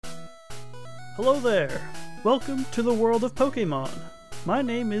Hello there! Welcome to the world of Pokemon. My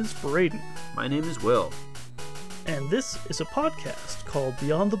name is Braden. My name is Will. And this is a podcast called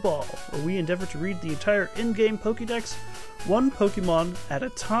Beyond the Ball, where we endeavor to read the entire in-game Pokédex, one Pokemon at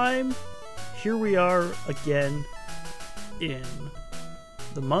a time. Here we are again in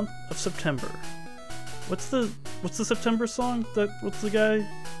the month of September. What's the September song? What's the guy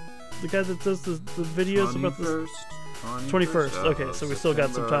that does the videos about this? 21st. Okay, so we still got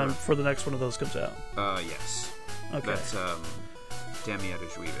some time before the next one of those comes out. Yes. Okay. That's Damietta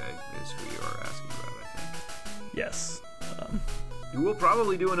Juive is who you are asking about, I think. Yes. He will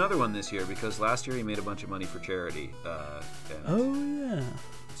probably do another one this year because last year he made a bunch of money for charity. Yeah.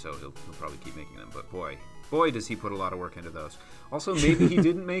 So he'll probably keep making them. But boy, does he put a lot of work into those. Also, maybe he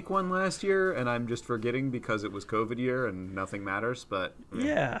didn't make one last year, and I'm just forgetting because it was COVID year and nothing matters. But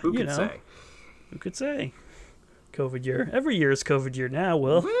yeah, who can say? Who could say? COVID year. Every year is COVID year now,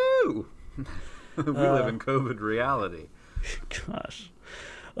 Will. Woo! We live in COVID reality. Gosh.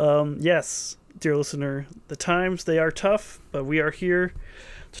 Yes, dear listener, the times, they are tough, but we are here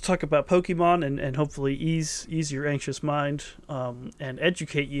to talk about Pokemon and hopefully ease your anxious mind and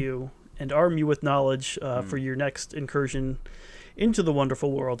educate you and arm you with knowledge for your next incursion into the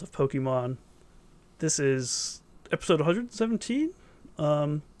wonderful world of Pokemon. This is episode 117,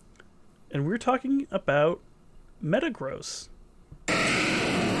 and we're talking about Metagross.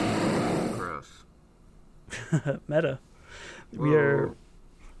 Gross. Meta. Whoa.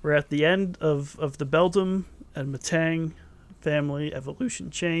 We're at the end of the Beldum and Metang family evolution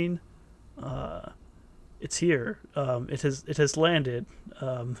chain. It's here. It has landed.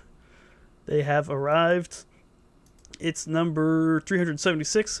 They have arrived. It's number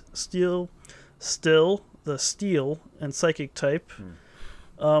 376. Still the Steel and Psychic type.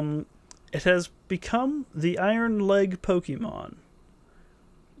 It has become the Iron Leg Pokemon.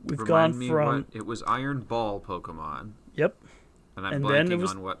 Remind me what it was. Iron Ball Pokemon. Yep. And I'm blanking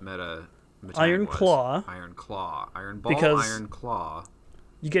on what Metang Iron was. Claw. Iron Claw. Iron Ball, Iron Claw.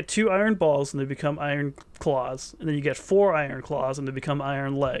 You get 2 Iron Balls and they become Iron Claws. And then you get 4 Iron Claws and they become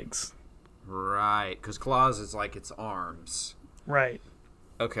Iron Legs. Right, because Claws is like its arms. Right.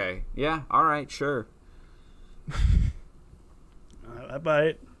 Okay. Yeah, alright, sure. I buy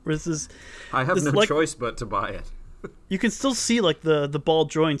it. I have no choice but to buy it. You can still see like the ball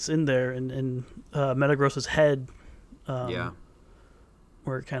joints in there in Metagross's head. Yeah.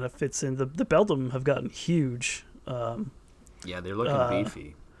 Where it kind of fits in. The Beldum have gotten huge. Yeah, they're looking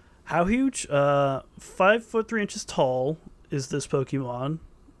beefy. How huge? 5 foot 3 inches tall is this Pokemon.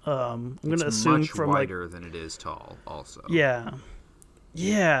 I'm gonna assume much wider than it is tall. Also. Yeah.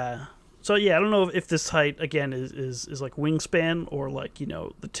 So yeah, I don't know if this height again is like wingspan or like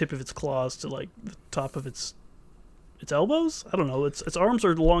the tip of its claws to like the top of its elbows. I don't know. Its arms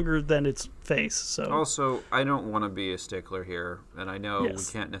are longer than its face. So also, I don't want to be a stickler here, and I know we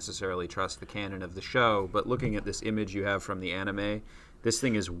can't necessarily trust the canon of the show, but looking at this image you have from the anime, this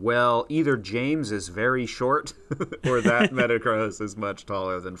thing is either James is very short or that Metagross is much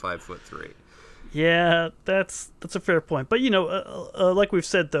taller than 5'3". Yeah, that's a fair point. But like we've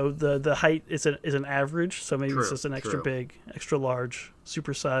said though, the height is an average, so maybe it's just an extra big, extra large,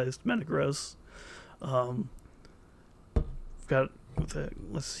 supersized Metagross. Got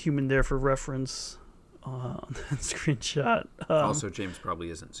less human there for reference on that screenshot. Also, James probably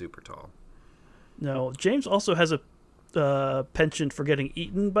isn't super tall. No, James also has a penchant for getting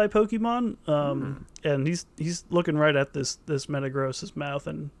eaten by Pokemon, and he's looking right at this Metagross's mouth,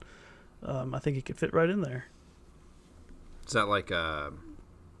 and I think he could fit right in there. Is that like a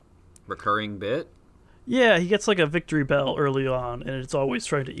recurring bit? Yeah, he gets like a victory bell early on, and it's always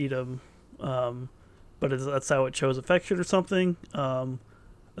trying to eat him. But that's how it shows affection or something. I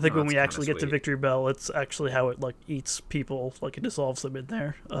think when we actually get to Victory Bell, it's actually how it like eats people, like it dissolves them in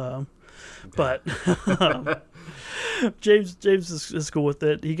there. But James is cool with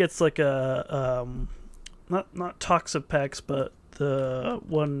it. He gets like a not Toxapex, but the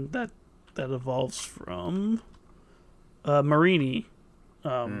one that evolves from Marini,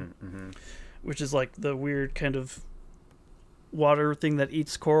 which is like the weird kind of water thing that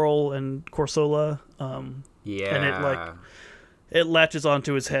eats coral and Corsola. And it latches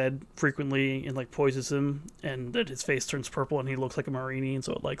onto his head frequently and like poisons him, and then his face turns purple and he looks like a Marini, and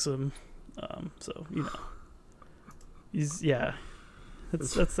so it likes him. So that's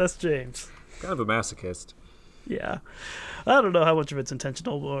James. Kind of a masochist. Yeah, I don't know how much of it's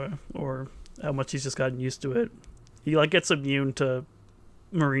intentional or how much he's just gotten used to it. He like gets immune to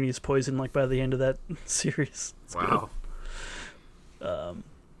Marini's poison like by the end of that series. It's wow. Good.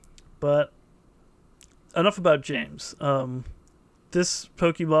 But enough about James. This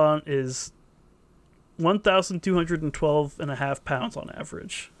Pokemon is 1,212.5 pounds on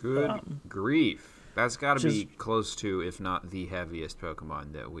average. Good grief. That's got to be close to, if not the heaviest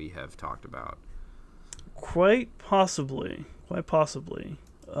Pokemon that we have talked about. Quite possibly.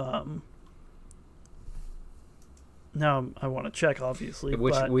 Now I want to check, obviously.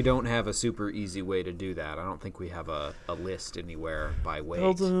 Which we don't have a super easy way to do that. I don't think we have a list anywhere by weight.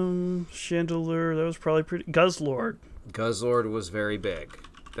 Beldum, Chandelure, that was probably pretty... Guzzlord. Guzzlord was very big.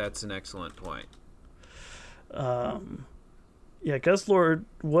 That's an excellent point. Guzzlord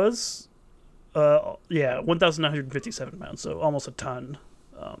was... 1,957 pounds, so almost a ton.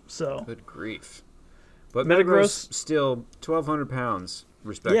 Good grief. But Metagross still 1,200 pounds,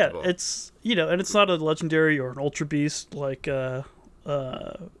 respectable. Yeah, it's and it's not a legendary or an ultra beast like Guzzlord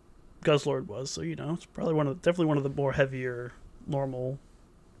was. So it's probably definitely one of the more heavier normal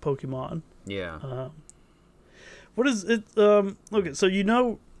Pokemon. Yeah. What is it? Okay, so you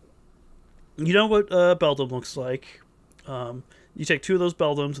know what Beldum looks like. You take two of those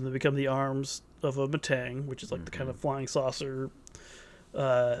Beldums and they become the arms of a Metang, which is like the kind of flying saucer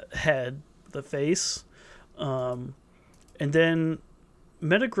head, the face. And then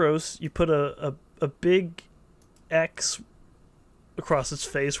Metagross, you put a big X across its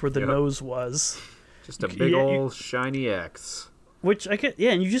face where the nose was. Just a big old shiny X. Which I get,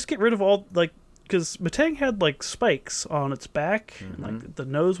 and you just get rid of all, because Metang had, spikes on its back, and, the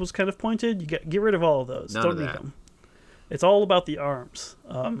nose was kind of pointed. You get rid of all of those. None Don't of need that. them. It's all about the arms,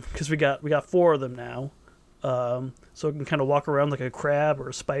 because we got 4 of them now, so it can kind of walk around like a crab or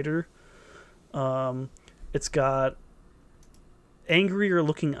a spider. It's got angrier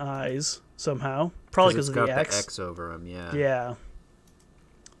looking eyes somehow, probably because of the X. It's got the X over them, yeah. Yeah.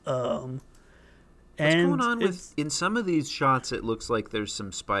 What's going on with... In some of these shots, it looks like there's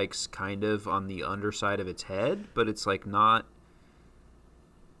some spikes kind of on the underside of its head, but it's, not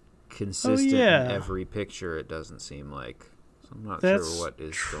consistent in every picture, it doesn't seem like. So I'm not sure what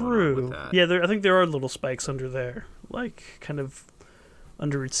is going on with that. Yeah, I think there are little spikes under there, kind of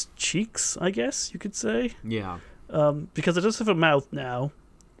under its cheeks, I guess you could say. Yeah. Because it does have a mouth now,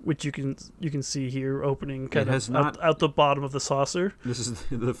 which you can see here opening out the bottom of the saucer. This is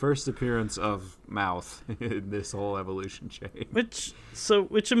the first appearance of mouth in this whole evolution chain. Which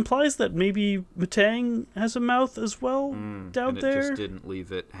implies that maybe Metang has a mouth as well down there. It just didn't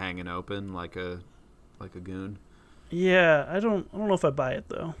leave it hanging open like a goon. Yeah, I don't know if I buy it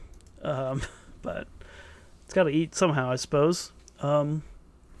though, but it's got to eat somehow, I suppose. Yeah,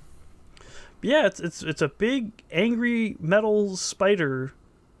 it's a big angry metal spider.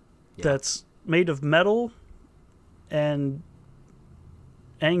 Yeah. That's made of metal and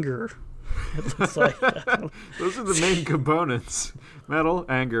anger. It looks like those are the main components: metal,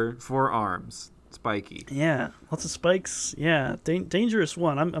 anger, 4 arms, spiky. Yeah, lots of spikes. Yeah, dangerous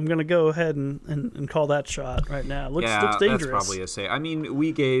one. I'm gonna go ahead and call that shot right now. Looks dangerous. That's probably a say. I mean,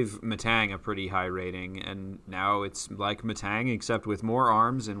 we gave Metang a pretty high rating, and now it's like Metang except with more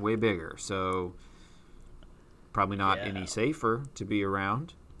arms and way bigger. So probably not any safer to be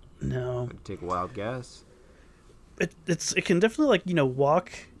around. No. I'd take a wild guess. It can definitely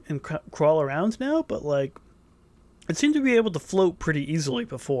walk and crawl around now, but it seemed to be able to float pretty easily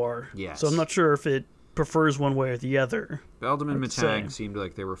before. Yes. So I'm not sure if it prefers one way or the other. Beldum and Metang seemed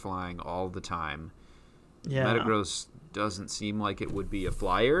like they were flying all the time. Yeah. Metagross doesn't seem like it would be a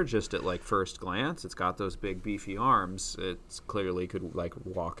flyer just at first glance. It's got those big beefy arms. It's clearly could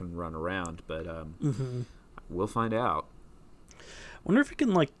walk and run around, but we'll find out. I wonder if you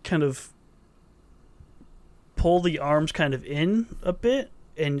can kind of pull the arms kind of in a bit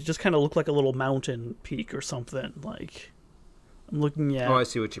and just kind of look like a little mountain peak or something. I'm looking at. Oh, I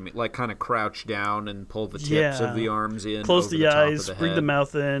see what you mean. Kind of crouch down and pull the tips of the arms in. Close over the eyes, top of the bring head. the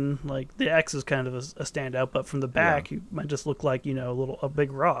mouth in. The X is kind of a standout, but from the back, you might just look like a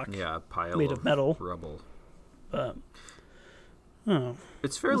big rock. Yeah, a pile made of metal rubble.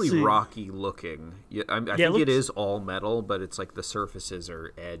 It's fairly rocky looking. Yeah, I think it is all metal, but it's the surfaces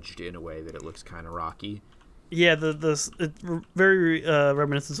are edged in a way that it looks kind of rocky. Yeah, it's very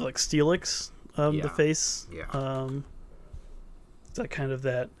reminiscent of Steelix, the face. Yeah. That kind of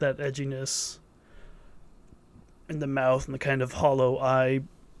that edginess in the mouth and the kind of hollow eye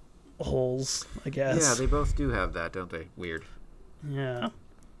holes, I guess. Yeah, they both do have that, don't they? Weird. Yeah.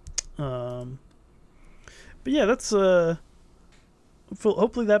 But yeah, that's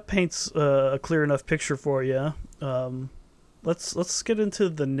hopefully that paints a clear enough picture for you. Let's get into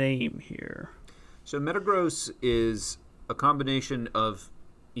the name here. So Metagross is a combination of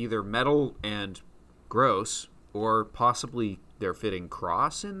either metal and gross, or possibly they're fitting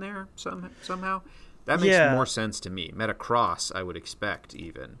cross in there somehow. That makes more sense to me. Metacross, I would expect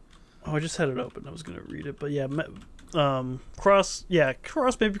even. I just had it open. I was gonna read it, but yeah, Cross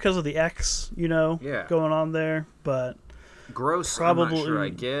maybe because of the X, going on there, but gross. Probably, I'm not sure I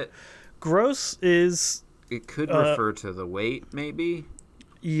get. Gross is. It could refer to the weight, maybe.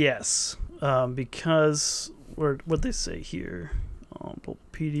 Yes, because what they say here on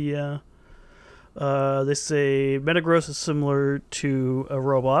Bulbapedia. They say Metagross is similar to a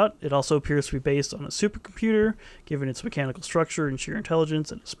robot. It also appears to be based on a supercomputer, given its mechanical structure and sheer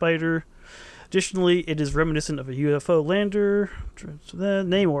intelligence, and a spider. Additionally, it is reminiscent of a UFO lander. The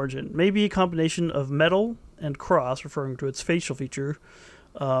name origin may be a combination of metal and cross, referring to its facial feature.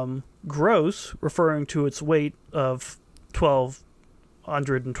 Gross, referring to its weight of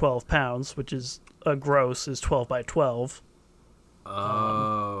 1,212 pounds, which is a gross is 12 by 12.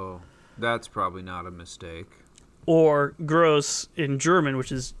 Oh. That's probably not a mistake. Or gross in German,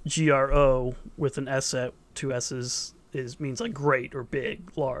 which is GRO with an S at two S's, means like great or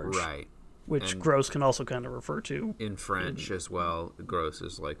big, large. Right. Which and gross can also kind of refer to. In French as well, gross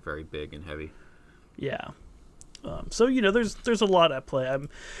is like very big and heavy. Yeah. So, there's a lot at play. I'm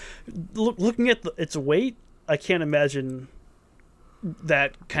looking at its weight, I can't imagine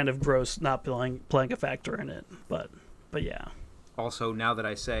that kind of gross not playing a factor in it. But yeah. Also, now that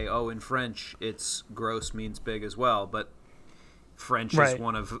I say, in French, it's gross means big as well, but French is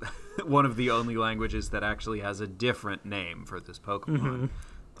one of the only languages that actually has a different name for this Pokemon,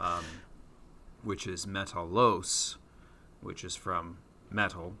 which is Metalos, which is from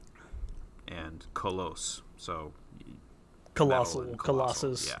metal, and Kolos, so colossal,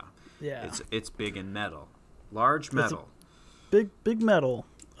 colossus. Yeah. It's big in metal, large metal, big metal.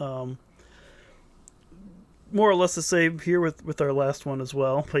 More or less the same here with our last one as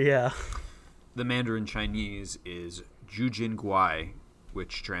well, but yeah. The Mandarin Chinese is Jujin Guai,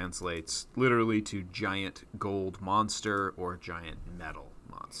 which translates literally to giant gold monster or giant metal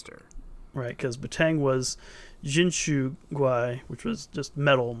monster. Right, because Batang was Jinshu Guai, which was just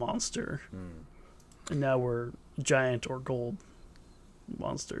metal monster. And now we're giant or gold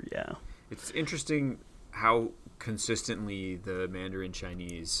monster, yeah. It's interesting how consistently the Mandarin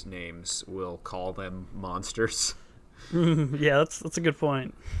Chinese names will call them monsters. Yeah, that's a good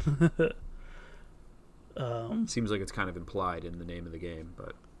point. Seems like it's kind of implied in the name of the game,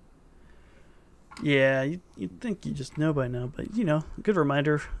 but yeah, you'd think you just know by now, but good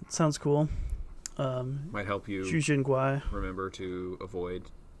reminder. It sounds cool. Might help you remember to avoid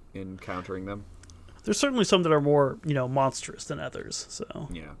encountering them. There's certainly some that are more monstrous than others. So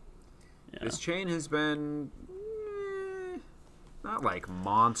yeah. This chain has been not like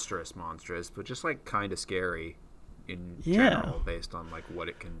monstrous, but just like kind of scary in general, based on like what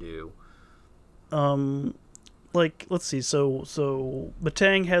it can do. Like let's see. So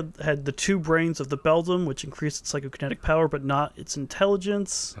Batang had the 2 brains of the Beldum, which increased its psychokinetic power, but not its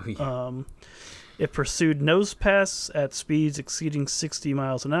intelligence. Oh, yeah. It pursued Nosepass at speeds exceeding 60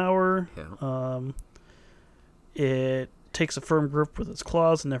 miles an hour. Yeah. It takes a firm grip with its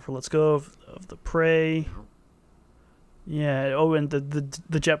claws and never lets go of the prey. Yeah. Oh, and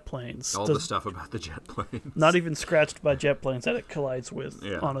the jet planes. All the stuff about the jet planes. Not even scratched by jet planes that it collides with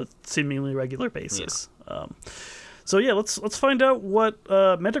on a seemingly regular basis. Yeah. So yeah, let's find out what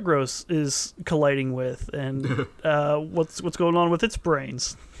Metagross is colliding with and what's going on with its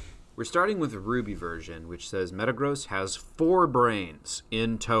brains. We're starting with the Ruby version, which says Metagross has 4 brains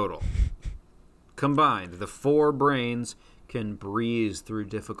in total. Combined, the 4 brains can breeze through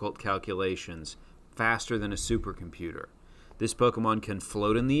difficult calculations faster than a supercomputer. This Pokemon can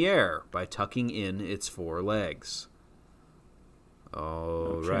float in the air by tucking in its 4 legs.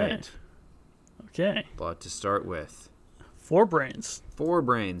 All right. Okay. A lot to start with. 4 brains. 4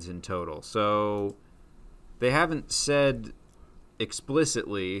 brains in total. So they haven't said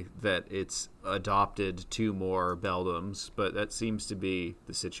explicitly that it's adopted 2 more Beldums, but that seems to be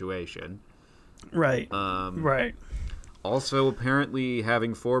the situation. Right. Right. Also, apparently,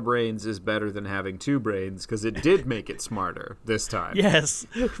 having 4 brains is better than having 2 brains because it did make it smarter this time. Yes.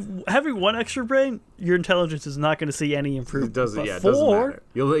 Having 1 extra brain, your intelligence is not going to see any improvement. It doesn't matter.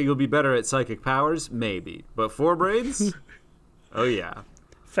 You'll be better at psychic powers, maybe. But 4 brains? Oh, yeah.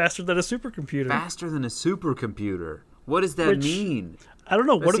 Faster than a supercomputer. Faster than a supercomputer. What does that mean? I don't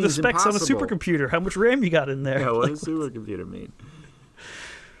know. What are the specs on a supercomputer? How much RAM you got in there? Yeah, what does a supercomputer mean?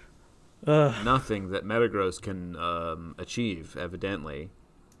 Nothing that Metagross can achieve, evidently.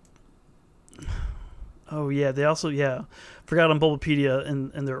 Oh, yeah. They also, forgot on Bulbapedia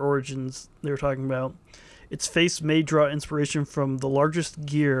and their origins, they were talking about its face may draw inspiration from the largest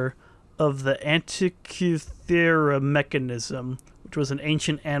gear of the Antikythera mechanism, which was an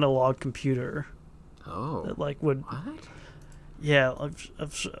ancient analog computer. Oh. That, what? Yeah,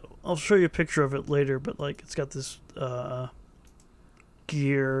 I'll show you a picture of it later, but like it's got this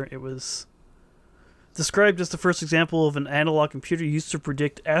gear. It was described as the first example of an analog computer used to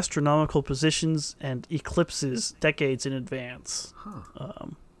predict astronomical positions and eclipses decades in advance. Huh.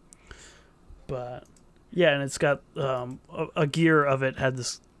 But yeah, and it's got a gear of it had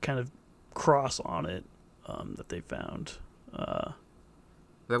this kind of cross on it that they found.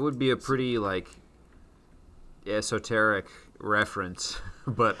 That would be a pretty like esoteric reference,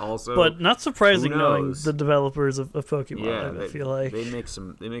 but not surprising knowing the developers of Pokemon. Yeah, I feel like they make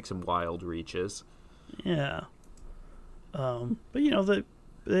some wild reaches. Yeah, but you know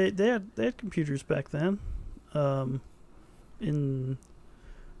they had computers back then. In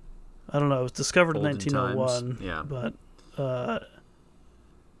I don't know, it was discovered in 1901. Yeah, but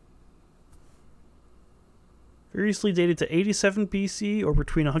variously dated to 87 BC or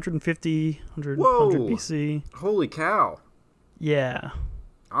between 150 100 BC. Holy cow! Yeah.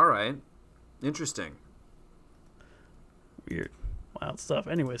 All right, interesting. Weird. Wild stuff.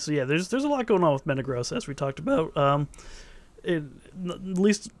 Anyway, so yeah, there's a lot going on with Metagross, as we talked about. Not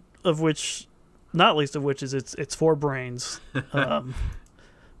least of which is its four brains.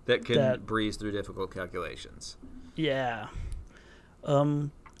 That can breeze through difficult calculations. Yeah.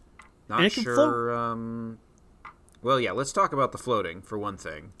 Not sure. Well, yeah. Let's talk about the floating for one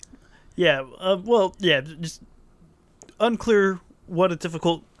thing. Yeah. Just unclear what they're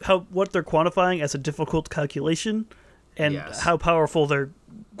quantifying as a difficult calculation. And how powerful they're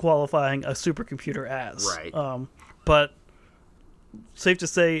qualifying a supercomputer as. Right. But safe to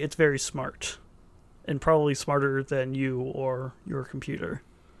say it's very smart. And probably smarter than you or your computer.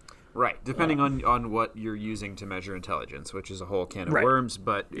 Right. Depending on what you're using to measure intelligence, which is a whole can of worms.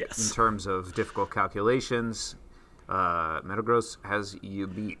 But in terms of difficult calculations, Metagross has you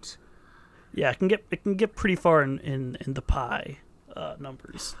beat. Yeah, it can get pretty far in the pi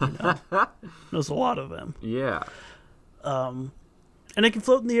numbers. You know? There's a lot of them. Yeah. And it can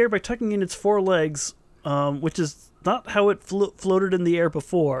float in the air by tucking in its four legs, which is not how it floated in the air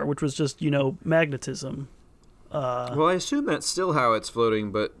before, which was just, magnetism. Well, I assume that's still how it's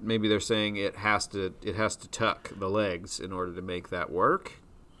floating, but maybe they're saying it has to tuck the legs in order to make that work.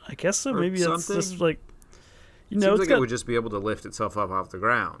 I guess so. Maybe that's just like, seems like it would just be able to lift itself up off the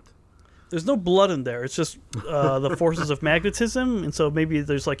ground. There's no blood in there. It's just the forces of magnetism, and so maybe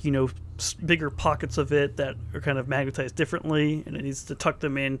there's like bigger pockets of it that are kind of magnetized differently, and it needs to tuck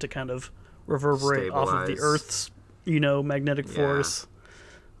them in to kind of reverberate off of the Earth's magnetic force.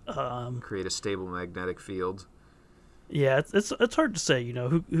 Create a stable magnetic field. Yeah, it's hard to say.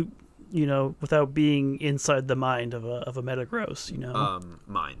 Who without being inside the mind of a Metagross.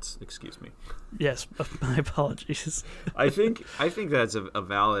 Minds. Excuse me. Yes, my apologies. I think that's a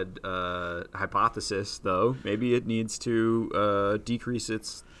valid hypothesis, though. Maybe it needs to decrease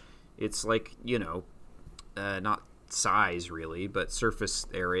its like not size really, but surface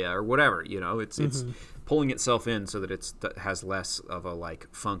area or whatever. It's pulling itself in so that it has less of a like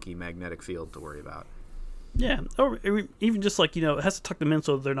funky magnetic field to worry about. Yeah, or even just like it has to tuck them in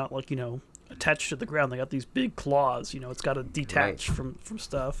so they're not like attached to the ground. They got these big claws. It's got to detach from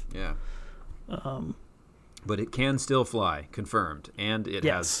stuff. Yeah. But it can still fly, confirmed, and it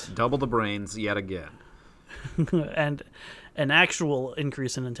has double the brains yet again. And an actual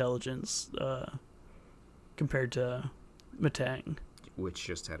increase in intelligence compared to Metang, which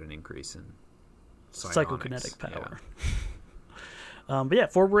just had an increase in psychokinetic power. But yeah,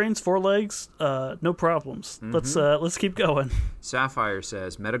 four brains, four legs, no problems. Let's keep going. Sapphire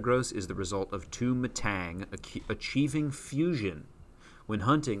says Metagross is the result of two Metang achieving fusion. When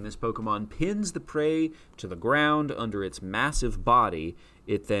hunting, this Pokemon pins the prey to the ground under its massive body.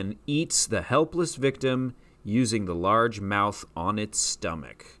 It then eats the helpless victim using the large mouth on its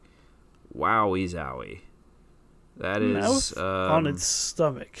stomach. Wowie zowie. That is... on its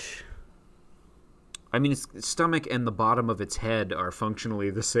stomach. I mean, its stomach and the bottom of its head are functionally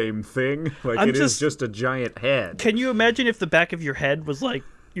the same thing. Like, is just a giant head. Can you imagine if the back of your head was like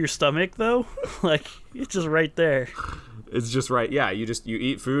your stomach, though? Like, it's just right there. It's just right. Yeah, you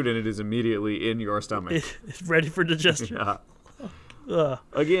eat food and it is immediately in your stomach. It's ready for digestion. Yeah.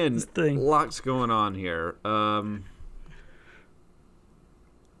 Again, lots going on here.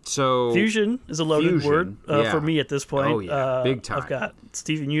 So fusion is a loaded word for me at this point. Oh yeah, big time. I've got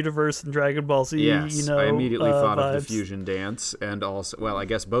Steven Universe and Dragon Ball Z. Yes, I immediately thought of the fusion dance, and also, well, I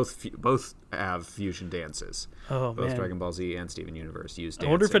guess both have fusion dances. Oh both man, Dragon Ball Z and Steven Universe use dancing.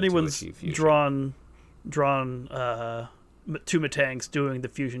 I wonder if anyone's to achieve fusion. drawn two Metangs doing the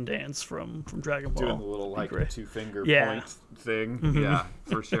fusion dance from Dragon Ball. Doing the little like two-finger point thing. Mm-hmm. Yeah,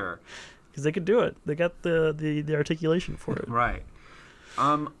 for sure. because they could do it. They got the articulation for it. Right.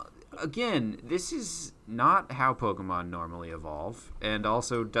 Again, this is not how Pokemon normally evolve, and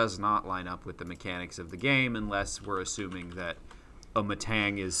also does not line up with the mechanics of the game unless we're assuming that a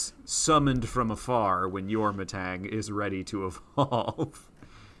Metang is summoned from afar when your Metang is ready to evolve.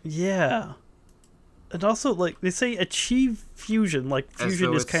 Yeah. And also, like, they say achieve fusion. Like,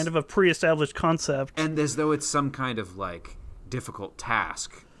 fusion is kind of a pre-established concept. And as though it's some kind of, like, difficult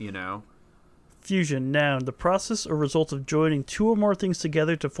task, you know? Fusion, noun, the process or result of joining two or more things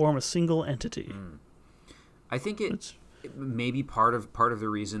together to form a single entity. I think it may be part of the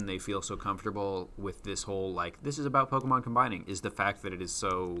reason they feel so comfortable with this whole, like, this is about Pokemon combining, is the fact that it is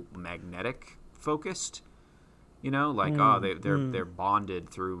so magnetic focused. You know, like, they're bonded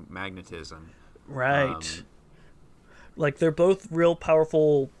through magnetism. Right. Like, they're both real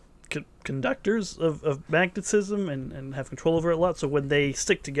powerful conductors of magnetism and have control over it a lot. So when they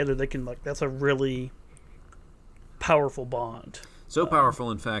stick together, they can, like, that's a really powerful bond. So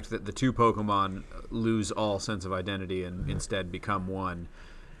powerful, in fact, that the two Pokemon lose all sense of identity and instead become one.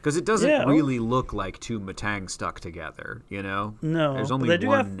 Because it doesn't really look like two Metang stuck together, you know? No. There's only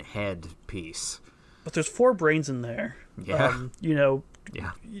one head piece. But there's 4 brains in there. Yeah. You know,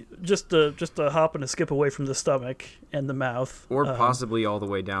 yeah. Just a hop and a skip away from the stomach and the mouth. Or possibly all the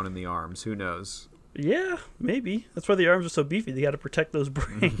way down in the arms. Who knows? Yeah, maybe. That's why the arms are so beefy. They got to protect those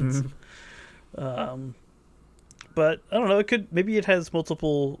brains. But I don't know. Maybe it has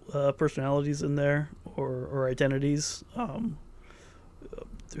multiple personalities in there or identities.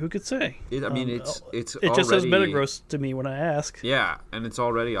 Who could say? It just already, says Metagross to me when I ask. Yeah, and it's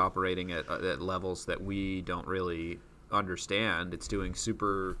already operating at levels that we don't really understand. It's doing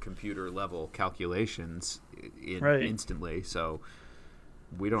supercomputer level calculations instantly, so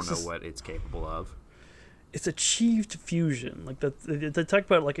we don't know what it's capable of. It's achieved fusion. Like they talk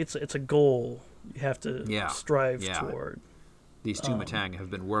about it like it's a goal you have to strive toward. These two Metang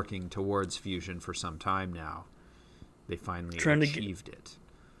have been working towards fusion for some time now. They finally achieved it.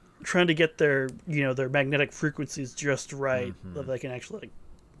 Trying to get their magnetic frequencies just right, that they can actually like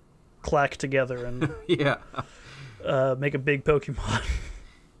clack together and make a big Pokemon.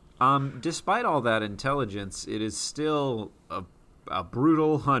 Despite all that intelligence, it is still a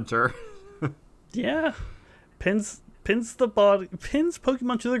brutal hunter. Yeah, pins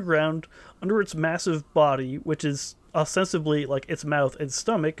Pokemon to the ground under its massive body, which is ostensibly like its mouth and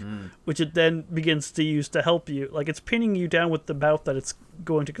stomach, which it then begins to use to help you. Like, it's pinning you down with the mouth that it's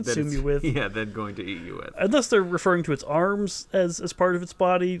going to consume you with. Yeah, then going to eat you with. Unless they're referring to its arms as part of its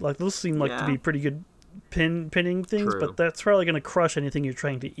body. Like, those seem like to be pretty good pinning things, but that's probably going to crush anything you're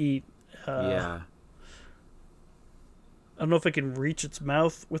trying to eat. I don't know if it can reach its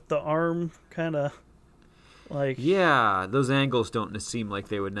mouth with the arm, kind of like... Yeah, those angles don't seem like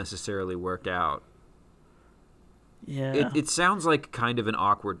they would necessarily work out. Yeah. It sounds like kind of an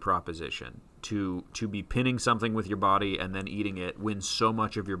awkward proposition to be pinning something with your body and then eating it when so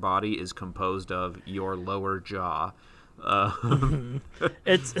much of your body is composed of your lower jaw. And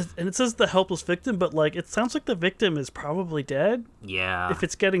it says the helpless victim, but like it sounds like the victim is probably dead. Yeah. If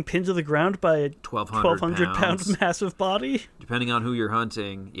it's getting pinned to the ground by a 1,200 pound massive body. Depending on who you're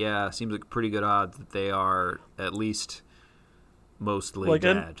hunting, seems like pretty good odds that they are at least mostly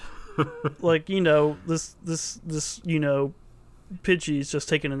dead. Like, this Pidgey's just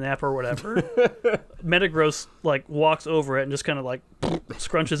taking a nap or whatever. Metagross like walks over it and just kind of like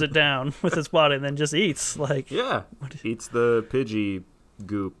scrunches it down with its body and then just eats. Like, eats the Pidgey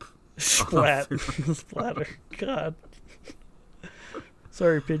goop. Splatter. God.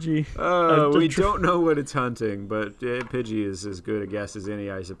 Sorry, Pidgey. We don't know what it's hunting, but Pidgey is as good a guess as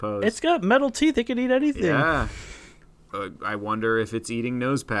any, I suppose. It's got metal teeth. It can eat anything. Yeah. I wonder if it's eating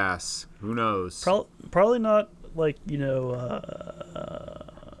Nosepass. Who knows? Probably not, like,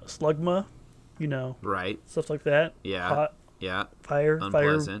 Slugma, right? Stuff like that. Yeah. Hot. Yeah. Fire.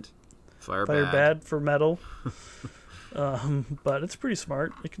 Unpleasant. Fire bad for metal. But it's pretty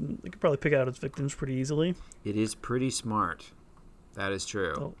smart. It can probably pick out its victims pretty easily. It is pretty smart. That is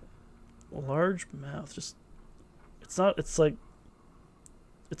true. A large mouth. It's like.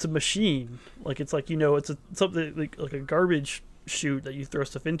 It's a machine. Like, it's like, it's something like a garbage chute that you throw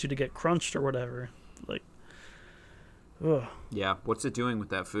stuff into to get crunched or whatever. Like, ugh. Yeah, what's it doing with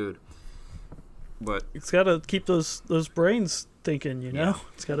that food? But it's got to keep those brains thinking, Yeah.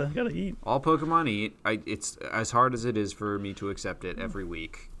 It's got to eat. All Pokemon eat. It's as hard as it is for me to accept it every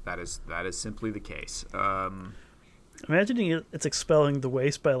week. That is simply the case. Imagining it's expelling the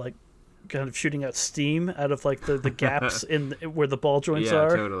waste by, like, kind of shooting out steam out of like the gaps in where the ball joints are.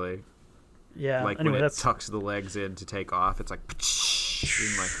 Yeah, totally. Yeah. Like, anyway, when it tucks the legs in to take off, it's like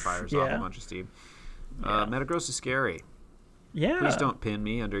Steam like fires off a bunch of steam. Metagross is scary. Yeah. Please don't pin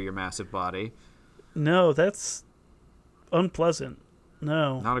me under your massive body. No, that's unpleasant.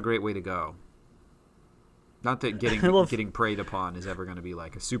 No. Not a great way to go. Not that getting preyed upon is ever going to be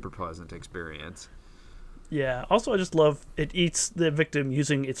like a super pleasant experience. Yeah. Also, I just love it eats the victim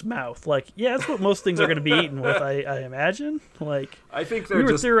using its mouth. Like, yeah, that's what most things are going to be eaten with, I imagine. Like, I think they're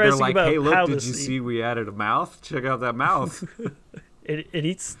like, hey, look, did you see we added a mouth? Check out that mouth. It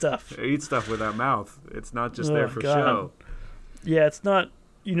eats stuff. It eats stuff with that mouth. It's not just there for show. Yeah, it's not,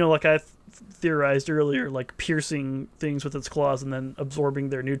 like I theorized earlier, like piercing things with its claws and then absorbing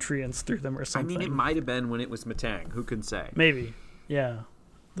their nutrients through them or something. I mean, it might have been when it was Metang. Who can say? Maybe. Yeah.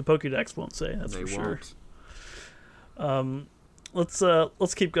 The Pokédex won't say, that's for sure.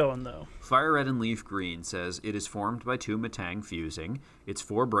 Let's keep going, though. Fire Red and Leaf Green says, it is formed by two Metang fusing. Its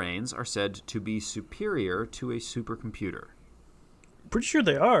 4 brains are said to be superior to a supercomputer. Pretty sure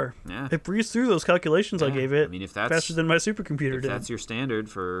they are. Yeah. It breezed through those calculations I gave it if that's, faster than my supercomputer did. If that's your standard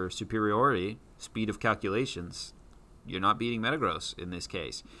for superiority, speed of calculations, you're not beating Metagross in this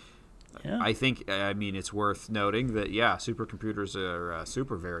case. Yeah. I think, it's worth noting that, supercomputers are a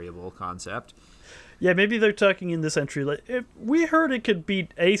super variable concept. Yeah, maybe they're talking in this entry. Like, we heard it could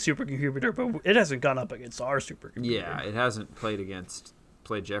beat a supercomputer, but it hasn't gone up against our supercomputer. Yeah, it hasn't played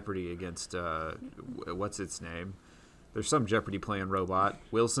Jeopardy against, what's its name? There's some Jeopardy playing robot.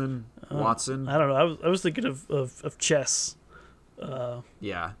 Wilson? Watson? I don't know. I was thinking of chess.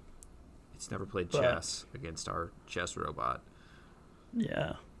 Yeah. It's never played chess against our chess robot.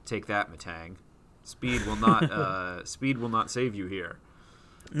 Yeah. Take that, Metang. Speed will not save you here.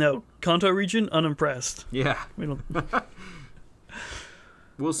 No. Kanto region, unimpressed. Yeah. We don't.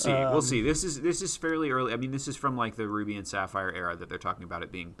 We'll see. We'll see. This is fairly early. I mean, this is from like the Ruby and Sapphire era that they're talking about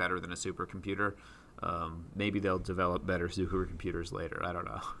it being better than a supercomputer. Maybe they'll develop better supercomputers later. I don't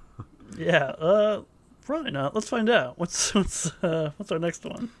know. Yeah. Probably not. Let's find out. What's our next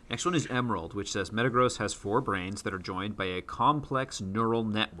one? Next one is Emerald, which says Metagross has 4 brains that are joined by a complex neural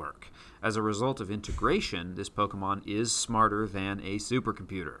network. As a result of integration, this Pokemon is smarter than a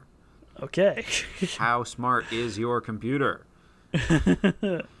supercomputer. Okay. How smart is your computer?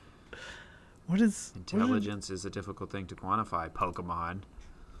 Intelligence is a difficult thing to quantify, Pokemon.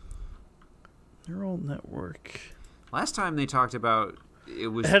 Neural network. Last time they talked about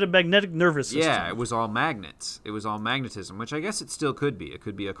it had a magnetic nervous system. Yeah, it was all magnets. It was all magnetism, which I guess it still could be. It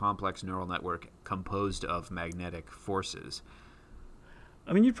could be a complex neural network composed of magnetic forces.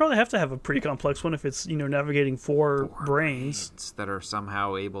 I mean, you'd probably have to have a pretty complex one if it's, navigating four brains that are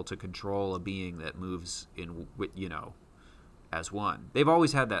somehow able to control a being that moves as one. They've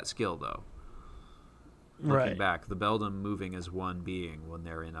always had that skill, though. Looking back, the Beldum moving as one being when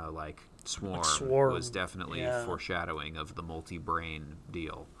they're in a swarm was definitely foreshadowing of the multi-brain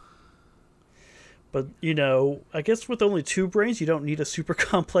deal. But, I guess with only 2 brains, you don't need a super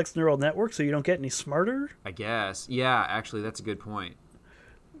complex neural network, so you don't get any smarter? I guess. Yeah, actually, that's a good point.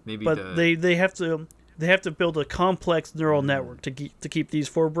 Maybe they have to build a complex neural network to keep these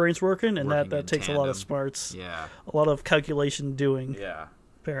 4 brains working, and that takes tandem. A lot of smarts. Yeah. A lot of calculation doing. Yeah.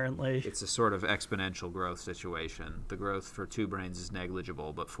 Apparently. It's a sort of exponential growth situation. The growth for 2 brains is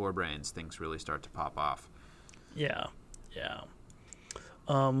negligible, but 4 brains, things really start to pop off. Yeah. Yeah.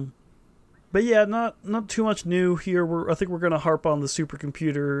 But yeah, not too much new here. I think we're going to harp on the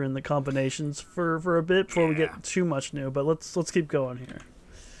supercomputer and the combinations for a bit before we get too much new, but let's keep going here.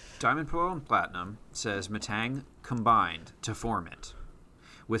 Diamond Pearl and Platinum says Metang combined to form it.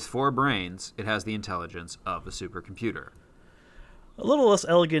 With 4 brains, it has the intelligence of a supercomputer. A little less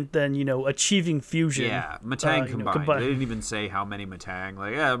elegant than, achieving fusion. Yeah, Metang combined. They didn't even say how many Metang.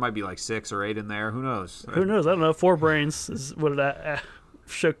 It might be 6 or 8 in there. Who knows? Who knows? I don't know. 4 brains is what it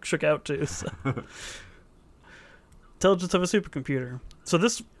shook out to. So. Intelligence of a supercomputer. So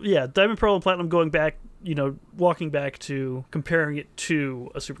this, Diamond, Pearl, and Platinum going back, walking back to comparing it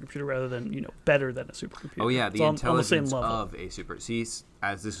to a supercomputer rather than, better than a supercomputer. Oh, yeah, the intelligence of a super. See,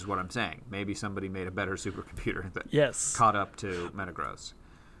 as this is what I'm saying. Maybe somebody made a better supercomputer that caught up to Metagross.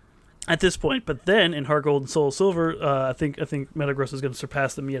 At this point, but then in Heart Gold and Soul Silver, I think Metagross is going to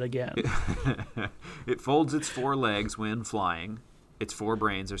surpass them yet again. It folds its 4 legs when flying. Its 4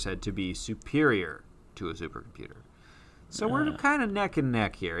 brains are said to be superior to a supercomputer. So we're kind of neck and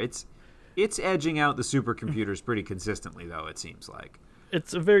neck here. It's edging out the supercomputers pretty consistently, though, it seems like.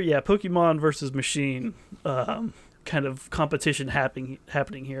 It's a very, Pokemon versus machine kind of competition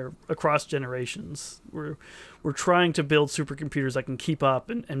happening here across generations. We're trying to build supercomputers that can keep up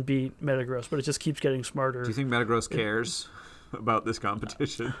and beat Metagross, but it just keeps getting smarter. Do you think Metagross cares about this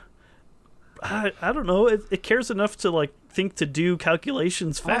competition? I don't know. It cares enough to like think to do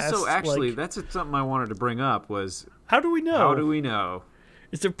calculations fast. Also, actually, like, that's something I wanted to bring up was how do we know? How do we know?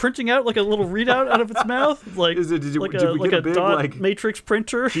 Is it printing out like a little readout out of its mouth? Like, did we like get a big dot like matrix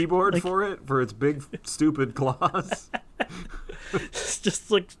printer keyboard like, for it for its big stupid claws? It's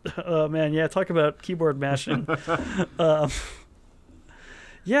just like, oh man, yeah. Talk about keyboard mashing.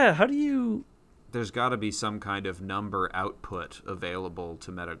 Yeah, how do you? There's got to be some kind of number output available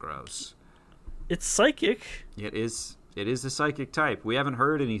to Metagross. It's psychic. It is a psychic type. We haven't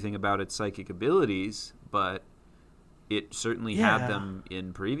heard anything about its psychic abilities, but it certainly had them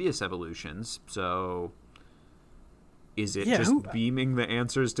in previous evolutions. So is it beaming the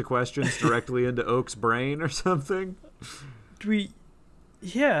answers to questions directly into Oak's brain or something? Do we?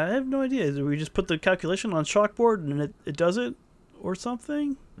 Yeah, I have no idea. Do we just put the calculation on chalkboard and it does it or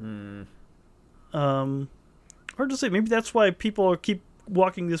something? Hard to say. Maybe that's why people keep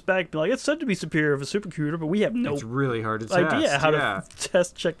walking this back. Like, it's said to be superior of a supercomputer, but we have no. It's really hard to idea test. how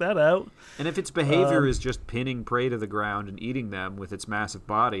to check that out. And if its behavior is just pinning prey to the ground and eating them with its massive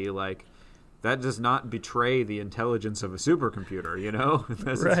body, like, that does not betray the intelligence of a supercomputer, you know?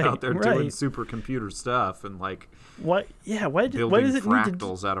 Unless it's out there doing supercomputer stuff and, like, why building does it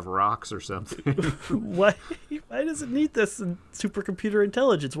fractals out of rocks or something. why does it need this supercomputer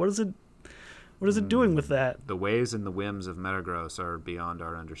intelligence? What is it doing with that? The ways and the whims of Metagross are beyond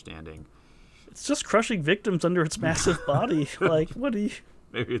our understanding. It's just crushing victims under its massive body. Like, what do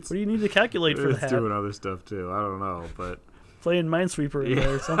you need to calculate for that? It's doing other stuff too. I don't know, but playing Minesweeper in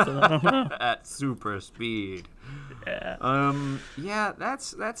there or something. I don't know. At super speed. Yeah. Yeah.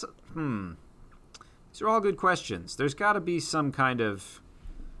 That's. These are all good questions. There's got to be some kind of.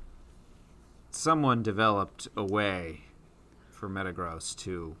 Someone developed a way for Metagross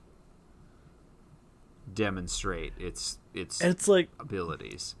to demonstrate its like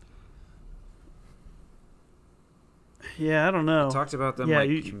abilities. Yeah, I don't know. I talked about them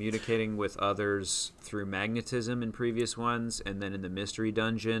communicating with others through magnetism in previous ones, and then in the mystery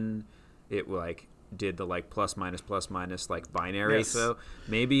dungeon, it like did the like plus minus like binary. Yes. So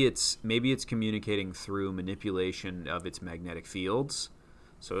maybe it's communicating through manipulation of its magnetic fields.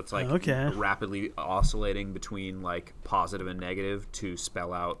 So it's like rapidly oscillating between like positive and negative to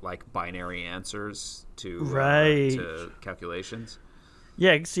spell out like binary answers to calculations.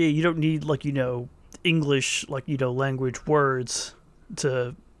 Yeah, see, you don't need like English language words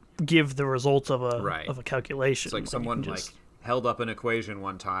to give the results of a calculation. It's like someone held up an equation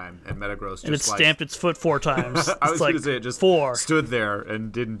one time and Metagross just and it stamped its foot 4 times. I was going to say it just 4. Stood there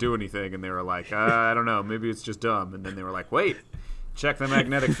and didn't do anything, and they were like, I don't know, maybe it's just dumb. And then they were like, wait, check the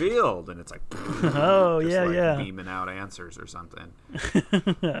magnetic field, and it's like, beaming out answers or something.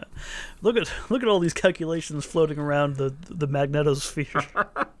 Look at all these calculations floating around the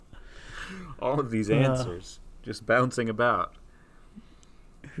magnetosphere. All of these answers just bouncing about.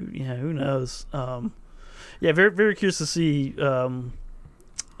 Who knows? Very very curious to see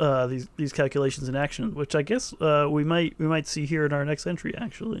these calculations in action, which I guess we might see here in our next entry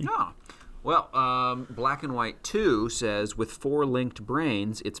actually. Oh. Well, Black and White 2 says, with 4 linked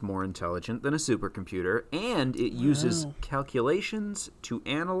brains, it's more intelligent than a supercomputer, and it uses calculations to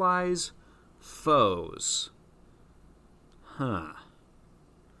analyze foes. Huh.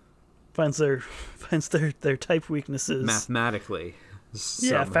 Finds their type weaknesses. Mathematically.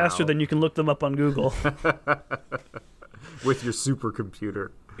 Yeah, faster than you can look them up on Google. With your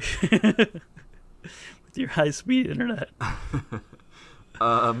supercomputer. With your high-speed internet.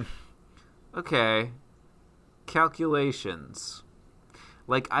 Okay. Calculations.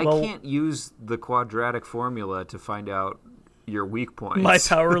 Like, I can't use the quadratic formula to find out your weak points. My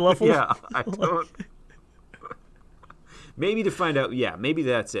power level? Yeah, I don't. Maybe to find out, maybe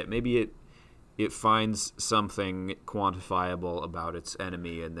that's it. Maybe it finds something quantifiable about its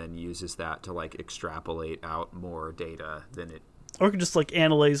enemy and then uses that to, like, extrapolate out more data than it. Or it could just, like,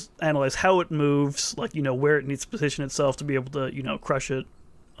 analyze how it moves, like, where it needs to position itself to be able to, crush it.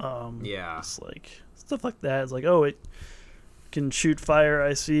 It's like stuff like that. It's like, it can shoot fire.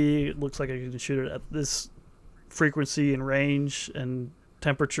 I see. It looks like I can shoot it at this frequency and range and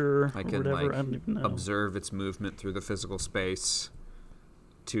temperature I or can whatever. I don't even know. Observe its movement through the physical space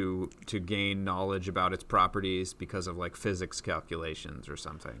to gain knowledge about its properties because of like physics calculations or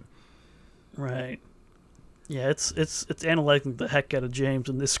something. Right. Yeah, it's analyzing the heck out of James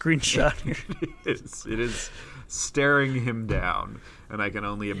in this screenshot here. It is staring him down, and I can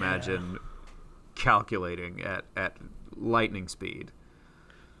only imagine calculating at lightning speed.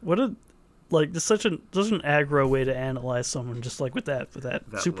 Just such an aggro way to analyze someone, just like with that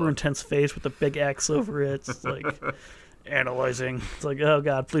super intense face with the big X over it. It's like analyzing. It's like, oh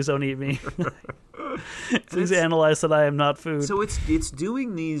god, please don't eat me. Please analyze that I am not food. So it's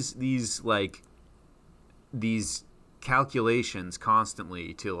doing these calculations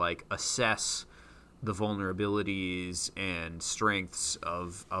constantly to like assess the vulnerabilities and strengths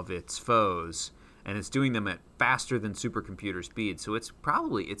of its foes, and it's doing them at faster than supercomputer speed. So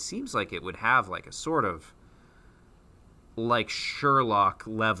it seems like it would have like a sort of like Sherlock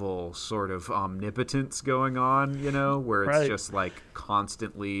level sort of omnipotence going on, where it's just like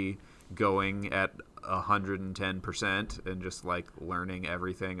constantly going at 110% and just like learning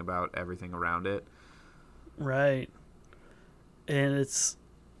everything about everything around it. Right. And it's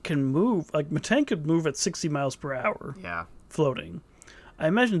can move, like Metang could move at 60 miles per hour. Yeah. Floating. I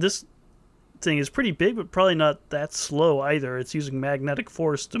imagine this thing is pretty big, but probably not that slow either. It's using magnetic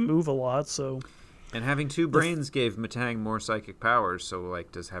force to move a lot, so... And having 2 brains gave Metang more psychic powers, so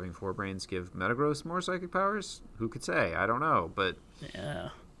like does having 4 brains give Metagross more psychic powers? Who could say? I don't know, but... Yeah.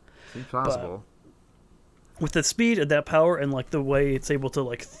 Seems possible. But with the speed and that power and like the way it's able to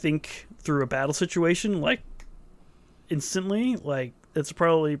like think through a battle situation like instantly, like it's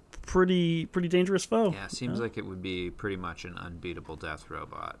probably pretty dangerous foe. Yeah, seems like it would be pretty much an unbeatable death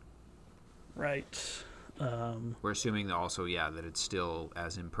robot. Right. We're assuming also, that it's still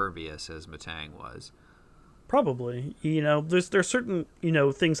as impervious as Metang was. Probably. There's certain,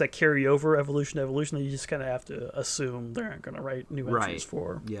 things that carry over evolution to evolution that you just kind of have to assume they aren't going to write new entries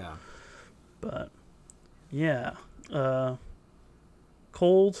for. Yeah. But, yeah.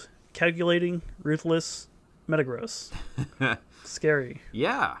 Cold, calculating, ruthless, Metagross. Scary.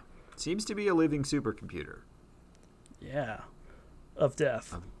 Yeah. Seems to be a living supercomputer. Yeah. Of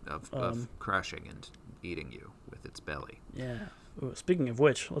death. Of crushing and eating you with its belly. Yeah. Ooh, speaking of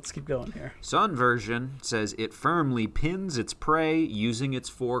which, let's keep going here. Sun version says it firmly pins its prey using its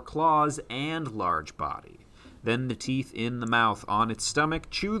 4 claws and large body. Then the teeth in the mouth on its stomach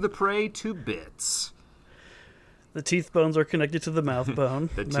chew the prey to bits. The teeth bones are connected to the mouth bone.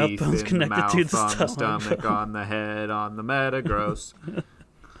 The mouth teeth bone's in connected the mouth, to the on the stomach, on the head, on the Metagross.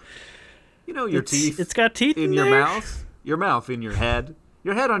 Your teeth. It's got teeth in your there? mouth, your mouth in your head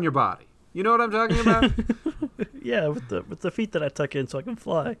on your body. You know what I'm talking about? Yeah, with the feet that I tuck in so I can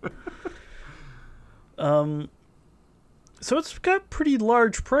fly. So it's got pretty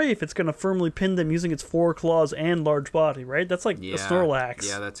large prey if it's going to firmly pin them using its 4 claws and large body, right? That's like a Snorlax.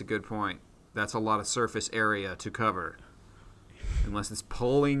 Yeah, that's a good point. That's a lot of surface area to cover. Unless it's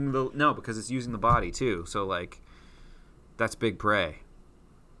pulling No, because it's using the body too. So, like, that's big prey.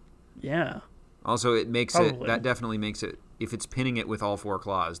 Yeah. Also, it makes Probably. that definitely makes it, if it's pinning it with all 4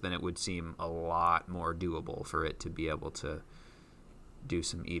 claws, then it would seem a lot more doable for it to be able to do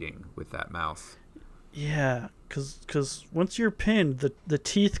some eating with that mouth. Yeah, because once you're pinned, the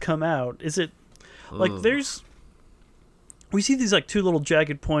teeth come out. Is it, like, there's... We see these, like, 2 little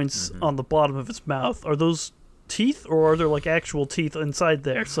jagged points on the bottom of its mouth. Are those teeth, or are there, like, actual teeth inside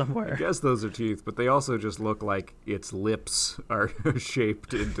there somewhere? I guess those are teeth, but they also just look like its lips are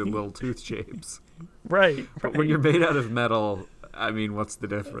shaped into little tooth shapes. Right. But when you're made out of metal, I mean, what's the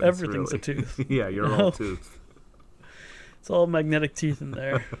difference? Everything's really? a tooth. Yeah, you're all tooth. It's all magnetic teeth in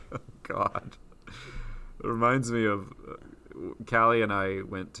there. God. It reminds me of... Callie and I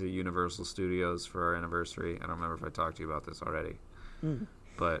went to Universal Studios for our anniversary. I don't remember if I talked to you about this already.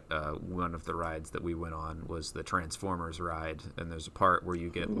 But one of the rides that we went on was the Transformers ride. And there's a part where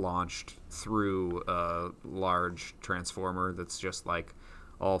you get launched through a large transformer that's just like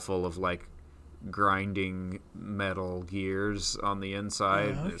all full of like grinding metal gears on the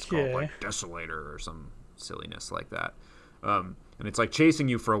inside. Okay. It's called like Desolator or some silliness like that. And it's like chasing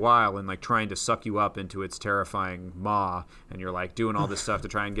you for a while and like trying to suck you up into its terrifying maw, and you're like doing all this stuff to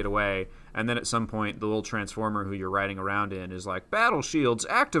try and get away. And then at some point, the little transformer who you're riding around in is like, "Battle shields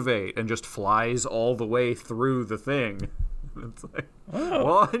activate," and just flies all the way through the thing. It's like, well,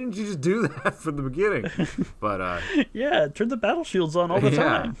 why didn't you just do that from the beginning? But yeah, turn the battle shields on all the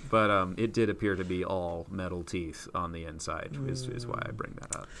time. But it did appear to be all metal teeth on the inside, is why I bring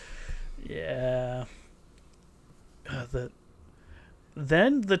that up. Yeah.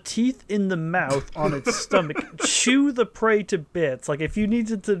 Then the teeth in the mouth on its stomach chew the prey to bits. Like, if you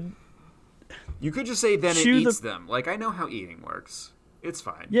needed to... You could just say, then it eats them. Like, I know how eating works. It's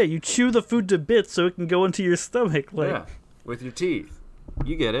fine. Yeah, you chew the food to bits so it can go into your stomach. Like, yeah, with your teeth.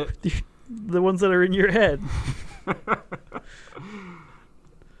 You get it. The ones that are in your head.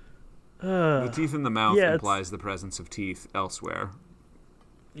 The teeth in the mouth implies the presence of teeth elsewhere.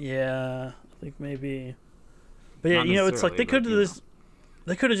 Yeah, I think maybe... But yeah, it's like they could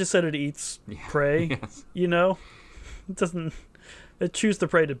have just said it eats prey. Yes. It doesn't It chews the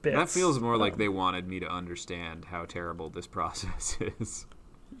prey to bits. That feels more like they wanted me to understand how terrible this process is.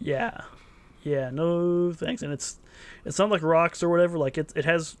 Yeah. Yeah, no thanks. And it's not like rocks or whatever. Like, it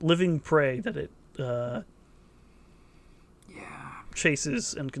has living prey that it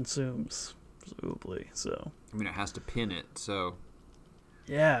chases and consumes, presumably. So. I mean, it has to pin it, so.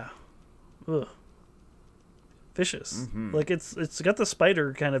 Yeah. Ugh. Vicious. Mm-hmm. Like, it's got the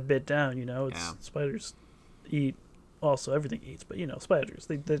spider kind of bit down, you know? Spiders eat. Also, everything eats, but spiders.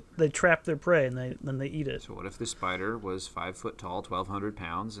 They trap their prey and then they eat it. So what if the spider was 5 foot tall, 1,200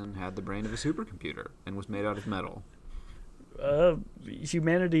 pounds, and had the brain of a supercomputer and was made out of metal?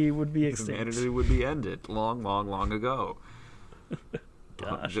 Humanity would be extinct. Humanity would be ended long, long, long ago.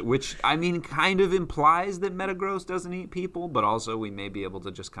 Gosh. Which, I mean, kind of implies that Metagross doesn't eat people, but also we may be able to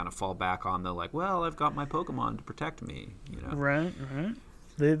just kind of fall back on the I've got my Pokemon to protect me. Right.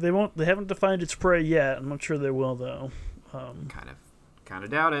 They haven't defined its prey yet. I'm not sure they will though. Kind of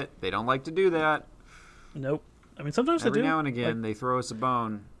doubt it. They don't like to do that. Nope. I mean, sometimes every they do. now and again they throw us a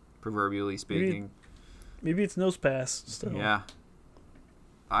bone, proverbially speaking. Maybe it's Nosepass still. Yeah.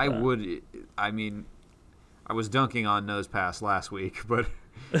 I was dunking on Nosepass last week, but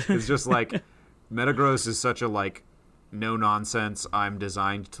it's just Metagross is such a no nonsense, I'm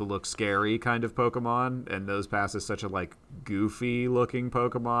designed to look scary kind of Pokemon, and Nosepass is such a goofy looking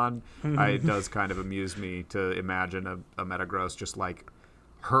Pokemon. It does kind of amuse me to imagine a Metagross just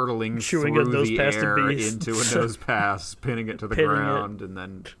hurtling chewing through the air into a Nosepass, pinning it to the ground, and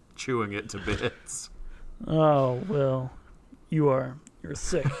then chewing it to bits. Oh, well, you're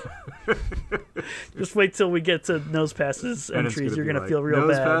sick. Just wait till we get to Nosepass's entries. You're going to feel real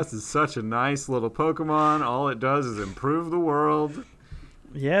bad. Nosepass is such a nice little Pokemon. All it does is improve the world.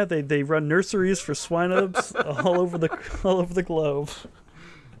 Yeah, they run nurseries for Swinubs all over the globe.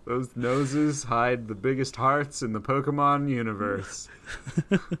 Those noses hide the biggest hearts in the Pokemon universe.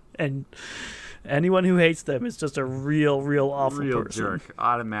 And anyone who hates them is just a real awful real person. Jerk.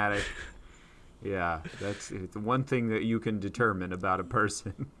 Automatic. Yeah, that's the one thing that you can determine about a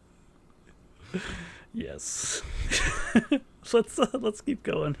person. Yes. So let's keep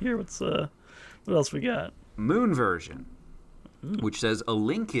going here. What else we got? Moon version, which says a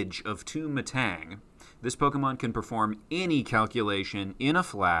linkage of two Metang. This Pokemon can perform any calculation in a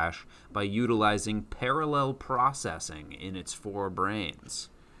flash by utilizing parallel processing in its 4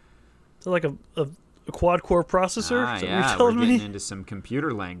 brains. So like a quad-core processor? Yeah, we're getting into some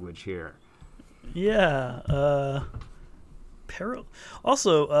computer language here. Yeah.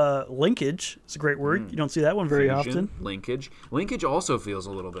 Also, linkage is a great word. You don't see that one very often. Linkage also feels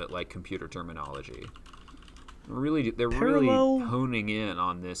a little bit like computer terminology. They're really honing in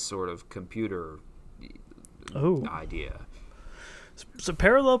on this sort of computer idea. So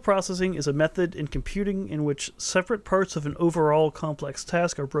parallel processing is a method in computing in which separate parts of an overall complex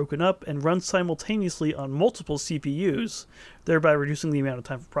task are broken up and run simultaneously on multiple CPUs, thereby reducing the amount of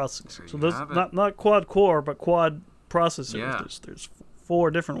time for processing. So those not quad core, but quad processors. Yeah. There's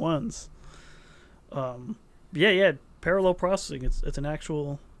 4 different ones. Parallel processing. It's an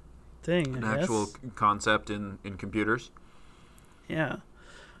actual thing. An actual concept in computers. Yeah.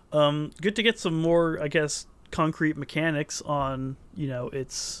 Good to get some more, I guess, concrete mechanics on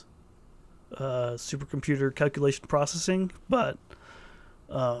its supercomputer calculation processing, but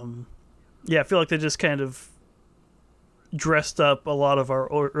I feel like they just kind of dressed up a lot of our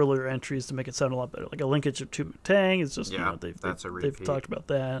earlier entries to make it sound a lot better. Like a linkage of two Metang is just they've talked about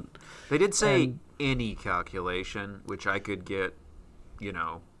that. They did say any calculation, which I could get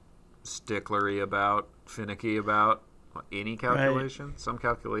sticklery about, finicky about. Any calculation. Right. Some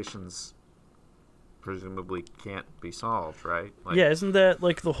calculations presumably can't be solved, right? Isn't that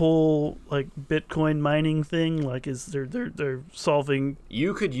like the whole Bitcoin mining thing? Is they're solving?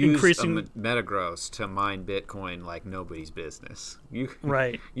 You could use a Metagross to mine Bitcoin like nobody's business. You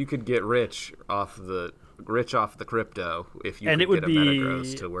could get rich off the crypto if you could get a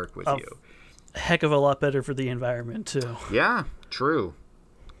Metagross to work with you. Heck of a lot better for the environment too. Yeah, true.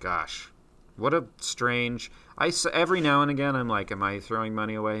 Gosh, what a strange. Every now and again, I'm like, am I throwing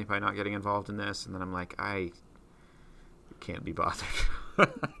money away by not getting involved in this? And then I'm like, I can't be bothered.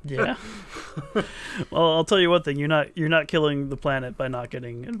 Yeah. Well, I'll tell you one thing: you're not killing the planet by not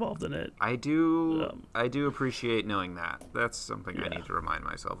getting involved in it. I do appreciate knowing that. That's something I need to remind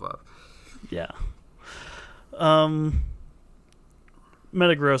myself of. Yeah.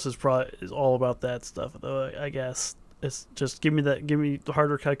 Metagross is all about that stuff, though. I guess. It's just give me the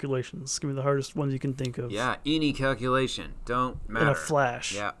harder calculations. Give me the hardest ones you can think of. Yeah, any calculation. Don't matter. In a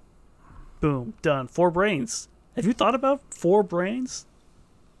flash. Yeah. Boom, done. 4 brains. Have you thought about 4 brains?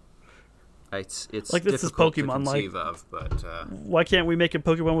 It's like this is difficult to Pokemon, conceive of, but why can't we make a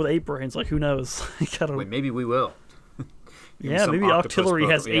Pokemon with 8 brains? Like, who knows? wait, maybe we will. Yeah, maybe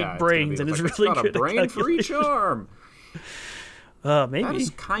Octillery has 8 brains and is really got good a brain at for each arm. Maybe that is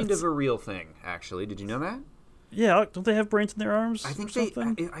kind of a real thing, actually. Did you know that? Yeah, don't they have brains in their arms? I think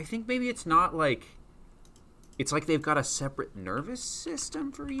or I think maybe it's not like. It's like they've got a separate nervous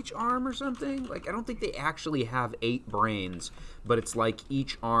system for each arm or something. Like, I don't think they actually have 8 brains, but it's like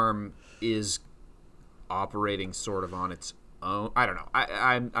each arm is operating sort of on its own. I don't know.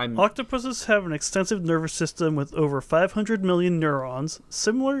 I'm Octopuses have an extensive nervous system with over 500 million neurons,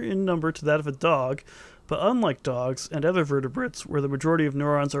 similar in number to that of a dog, but unlike dogs and other vertebrates, where the majority of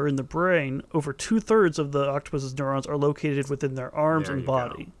neurons are in the brain, over 2/3 of the octopus's neurons are located within their arms and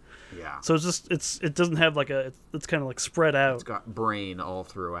body. Go. Yeah. So it doesn't have like it's kind of like spread out. It's got brain all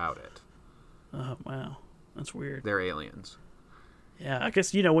throughout it. Oh wow, that's weird. They're aliens. Yeah, I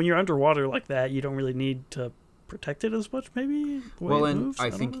guess when you're underwater like that, you don't really need to protect it as much. Maybe. Well, and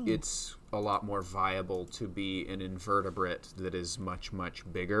I think it's a lot more viable to be an invertebrate that is much much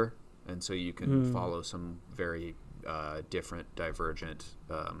bigger, and so you can follow some very different, divergent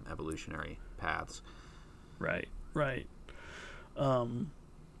evolutionary paths. Right.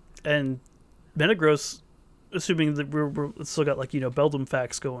 And Metagross, assuming that we're still got Beldum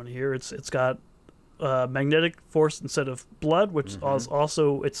facts going here, it's got magnetic force instead of blood, which is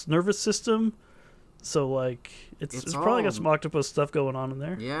also its nervous system. So like it's probably got some octopus stuff going on in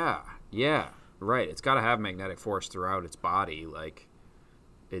there. Yeah, right. It's got to have magnetic force throughout its body. Like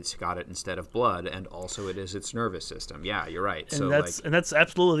it's got it instead of blood, and also it is its nervous system. Yeah, you're right. And that's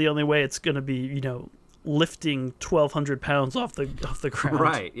absolutely the only way it's going to be lifting 1,200 pounds off the ground.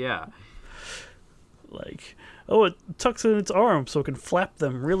 Right, yeah. Like, it tucks in its arm so it can flap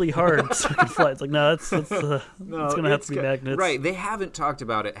them really hard so it can fly. It's like, no, it's going to have to be magnets. Right, they haven't talked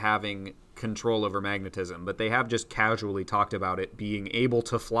about it having control over magnetism, but they have just casually talked about it being able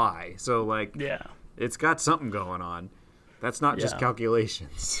to fly. So, like, yeah, it's got something going on. That's not just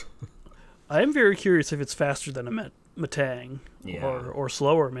calculations. I am very curious if it's faster than a Metang or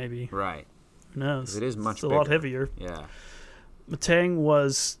slower, maybe. Right. Who knows? It is much bigger. It's a lot heavier. Yeah. Metang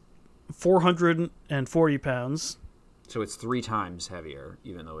was 440 pounds. So it's 3 times heavier,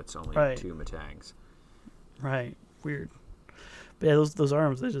 even though it's only 2 Metangs. Right. Weird. But yeah, those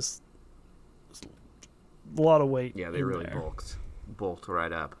arms, they just a lot of weight. Yeah, they really bulked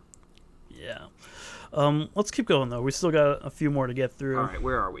right up. Yeah. Let's keep going, though. We still got a few more to get through. All right,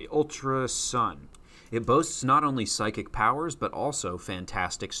 where are we? Ultra Sun. It boasts not only psychic powers, but also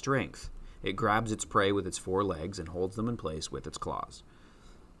fantastic strength. It grabs its prey with its 4 legs and holds them in place with its claws.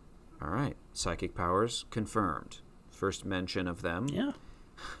 All right, psychic powers confirmed. First mention of them. Yeah.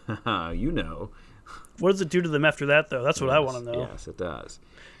 You know. What does it do to them after that, though? That's what I want to know. Yes, it does.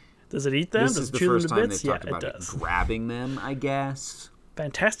 Does it eat them? This does is it the chew first them to time bits? they've talked about it does. Grabbing them, I guess.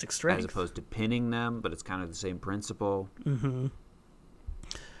 Fantastic strength. As opposed to pinning them, but it's kind of the same principle. Mm-hmm.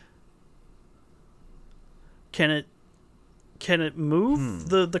 Can it move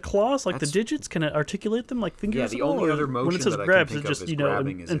the claws like the digits? Can it articulate them like fingers? Yeah, the only other motion when it says that grabs, I can think it's just of is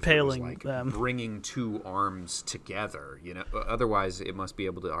grabbing impaling like them, bringing 2 arms together. Otherwise it must be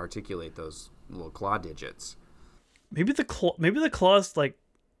able to articulate those little claw digits. Maybe the claws like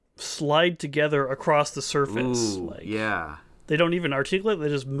slide together across the surface. Ooh, like, yeah. They don't even articulate; they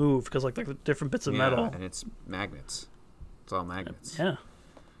just move because like the different bits of metal. And it's magnets. It's all magnets. Yeah.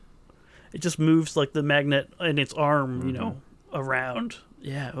 It just moves like the magnet in its arm, around.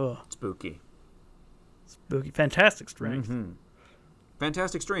 Yeah. Ugh. Spooky. Fantastic strength. Mm-hmm.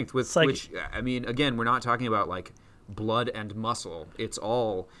 Fantastic strength which, I mean, again, we're not talking about like blood and muscle. It's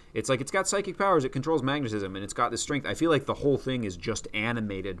like it's got psychic powers, it controls magnetism, and it's got this strength. I feel like the whole thing is just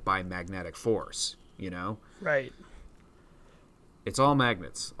animated by magnetic force, Right. It's all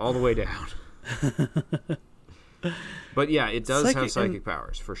magnets, all the way down. But yeah, it does have psychic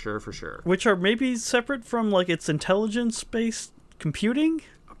powers, for sure. Which are maybe separate from like its intelligence-based computing?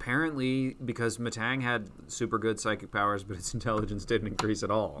 Apparently, because Metang had super good psychic powers, but its intelligence didn't increase at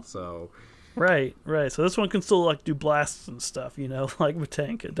all, so... Right. So this one can still like do blasts and stuff, like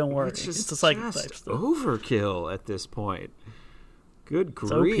Metang. Don't worry. It's a psychic type stuff. Overkill at this point. Good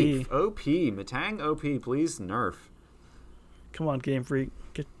grief. OP. Metang OP, please nerf. Come on, Game Freak.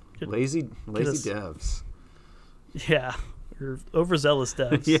 Get lazy devs. Yeah, or overzealous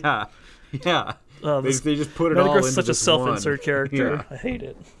devs. Yeah. They just put it all into such a self-insert character. Yeah. I hate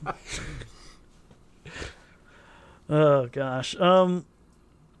it. Oh gosh.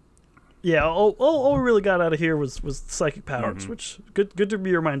 Yeah. All we really got out of here was psychic powers, which good to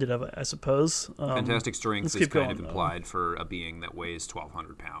be reminded of, I suppose. Fantastic strength is kind of implied for a being that weighs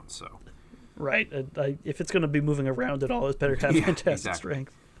 1,200 pounds. So. Right. If it's going to be moving around at all, it better have fantastic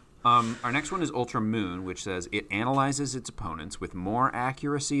strength. Our next one is Ultra Moon, which says it analyzes its opponents with more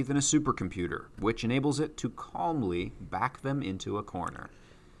accuracy than a supercomputer, which enables it to calmly back them into a corner.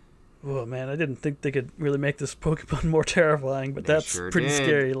 Oh man, I didn't think they could really make this Pokemon more terrifying, but that's pretty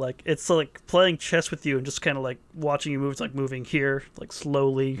scary. Like, it's like playing chess with you and just kind of like watching you move. It's like moving here, like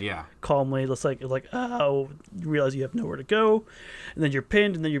slowly, calmly. It's like oh, you realize you have nowhere to go, and then you're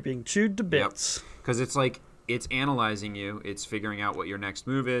pinned, and then you're being chewed to bits. Because it's like it's analyzing you, it's figuring out what your next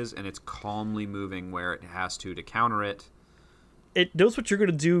move is, and it's calmly moving where it has to counter it. It knows what you're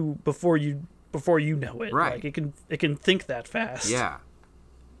gonna do before you know it. Right. Like it can think that fast. Yeah.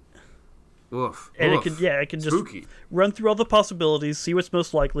 Oof. And it can just run through all the possibilities, see what's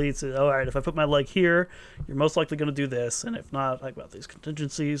most likely. It's all right. If I put my leg here, you're most likely going to do this, and if not, like about these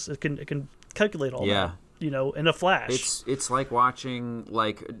contingencies, it can calculate all that. In a flash. It's like watching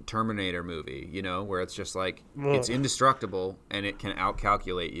like a Terminator movie, where it's just like it's indestructible and it can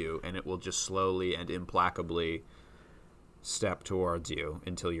outcalculate you, and it will just slowly and implacably step towards you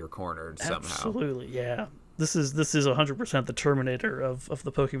until you're cornered somehow. Absolutely, yeah. This is 100% the Terminator of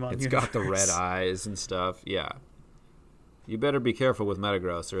the Pokemon universe. It's got the red eyes and stuff. Yeah. You better be careful with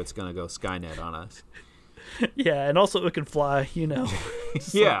Metagross or it's going to go Skynet on us. Yeah, and also it can fly,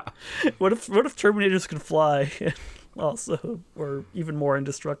 Yeah. What if Terminators can fly also, or even more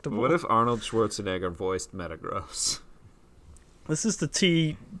indestructible? What if Arnold Schwarzenegger voiced Metagross? This is the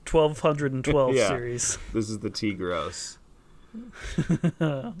T-1212 series. This is the T-Gross.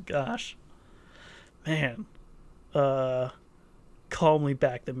 Oh, gosh. Man, calmly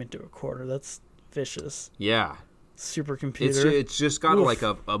back them into a corner. That's vicious. Yeah. Supercomputer. It's just got like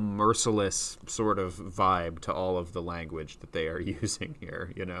a merciless sort of vibe to all of the language that they are using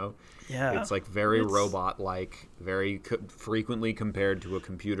here, Yeah. It's like very robot-like, very frequently compared to a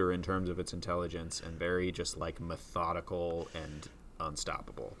computer in terms of its intelligence, and very just like methodical and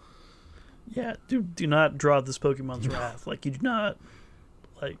unstoppable. Yeah, do not draw this Pokemon's wrath. Like, you do not...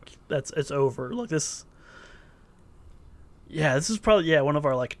 Like, it's over. Like, this... Yeah, this is probably, one of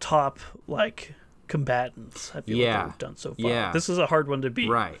our, like, top, like, combatants, I feel like, that we've done so far. Yeah. This is a hard one to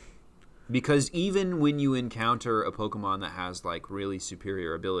beat. Right. Because even when you encounter a Pokemon that has, like, really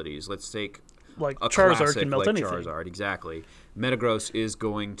superior abilities, let's take like a Charizard classic can melt like anything. Charizard, exactly. Metagross is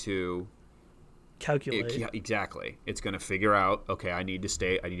going to... calculate. Exactly. It's going to figure out, okay, I need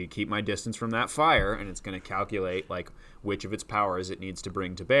to keep my distance from that fire, and it's going to calculate, like, which of its powers it needs to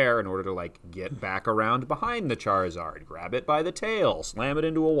bring to bear in order to, like, get back around behind the Charizard, grab it by the tail, slam it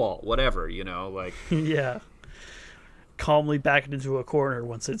into a wall, whatever, like... Yeah. Calmly back it into a corner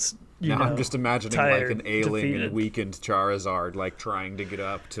once it's, I'm just imagining, tired, like, an ailing defeated. and weakened Charizard, like, trying to get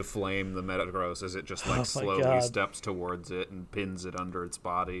up to flame the Metagross as it just, like, slowly steps towards it and pins it under its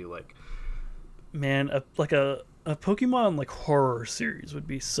body, like... Man, a Pokemon like horror series would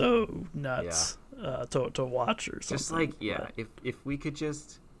be so nuts to watch or something. Just like if we could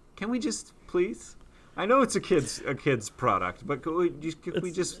can we just please? I know it's a kid's product, but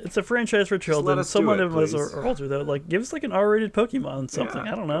it's a franchise for children. Some of us are older though. Like, give us like an R-rated Pokemon something.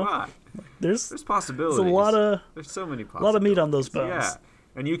 I don't know. Come on. There's possibilities. There's so many possibilities. A lot of meat on those bones. Yeah,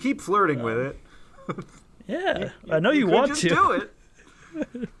 and you keep flirting with it. Yeah, I know you want to do it.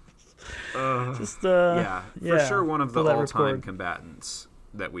 For sure one of the all-time combatants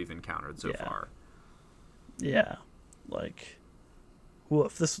that we've encountered so far. Yeah, like,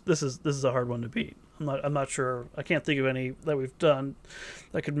 woof. This is a hard one to beat. I'm not sure. I can't think of any that we've done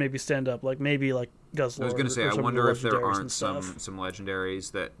that could maybe stand up. Like, maybe like Guzzlord. I was going to say, I wonder if there aren't some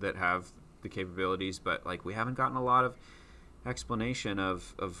legendaries that have the capabilities, but like we haven't gotten a lot of explanation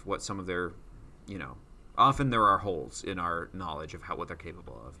of what some of their, often there are holes in our knowledge of what they're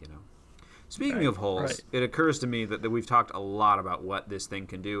capable of, Speaking of holes, it occurs to me that we've talked a lot about what this thing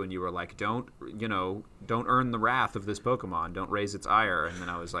can do, and you were like, don't earn the wrath of this Pokemon, don't raise its ire, and then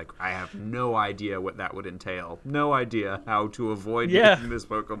I was like, I have no idea what that would entail, no idea how to avoid making this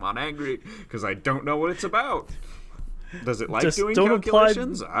Pokemon angry, because I don't know what it's about. Does it like just doing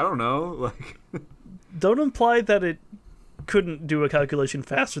calculations? I don't know. Like, don't imply that it couldn't do a calculation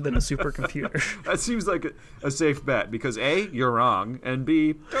faster than a supercomputer. That seems like a safe bet, because A, you're wrong, and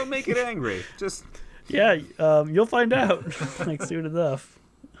B, don't make it angry. Just you'll find out like soon enough.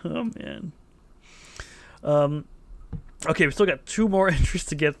 Oh man. Okay, we still got two more entries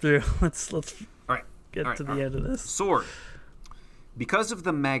to get through. Let's get to the end of this. Sword. Because of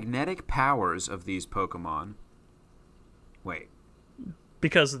the magnetic powers of these Pokemon. Wait.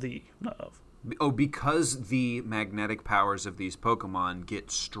 Because the magnetic powers of these Pokemon get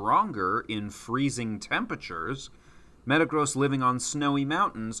stronger in freezing temperatures, Metagross living on snowy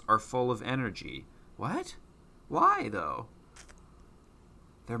mountains are full of energy. What? Why, though?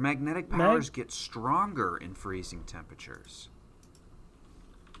 Their magnetic powers get stronger in freezing temperatures.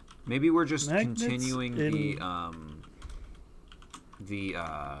 Maybe we're just continuing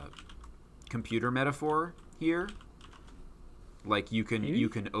the computer metaphor here. Like you can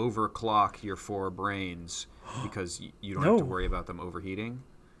overclock your 4 brains because you don't have to worry about them overheating.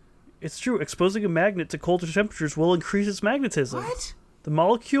 It's true. Exposing a magnet to colder temperatures will increase its magnetism. What? The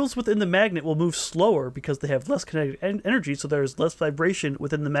molecules within the magnet will move slower because they have less kinetic energy, so there is less vibration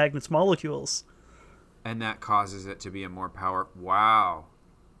within the magnet's molecules. And that causes it to be a more power... Wow.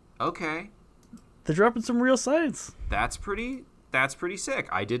 Okay. They're dropping some real science. That's pretty sick.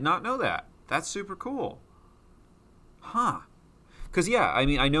 I did not know that. That's super cool. Huh. Because, yeah, I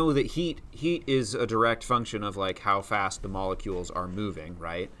mean, I know that heat is a direct function of, like, how fast the molecules are moving,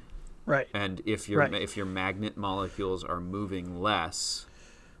 right? Right. And if your magnet molecules are moving less,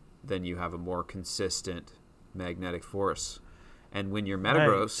 then you have a more consistent magnetic force. And when you're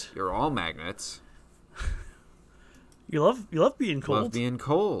Metagross, you're all magnets. You love being cold. Love being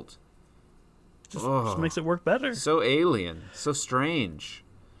cold. Just makes it work better. So alien, so strange.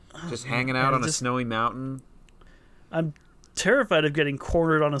 Just hanging out on a snowy mountain. I'm terrified of getting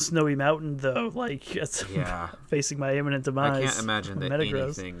cornered on a snowy mountain, though. Like, it's facing my imminent demise. I can't imagine that Metagross.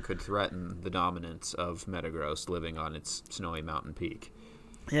 anything could threaten the dominance of Metagross living on its snowy mountain peak.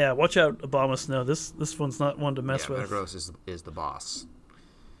 Yeah, watch out, Abomasnow. This one's not one to mess with. Metagross is the boss.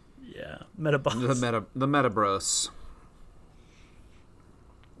 Yeah, Metaboss. The Metabros.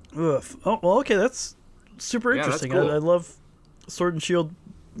 Oof. Oh, well, okay, that's super interesting. That's cool. I love Sword and Shield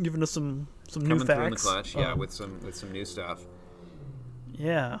giving us some new facts. Coming through in the clutch, with some new stuff.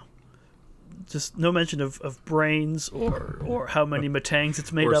 Yeah. Just no mention of brains or how many Metangs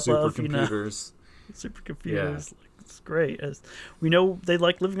it's made up of. Supercomputers. Supercomputers. Yeah. It's great. As we know, they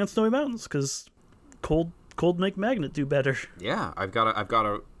like living on snowy mountains because cold make magnet do better. Yeah, I've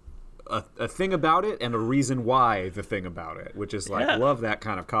got a thing about it and a reason why the thing about it, which is love that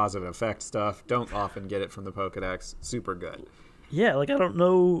kind of cause and effect stuff. Don't often get it from the Pokedex. Super good. Yeah, like I don't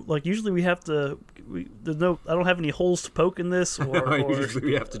know. Like usually we have to. I don't have any holes to poke in this, or usually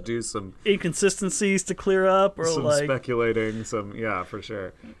we have to do some inconsistencies to clear up, or some like speculating. For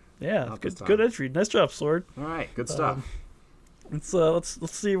sure. Yeah, good entry. Nice job, Sword. All right, good stuff. Let's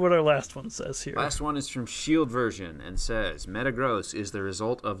see what our last one says here. Last one is from Shield version and says, Metagross is the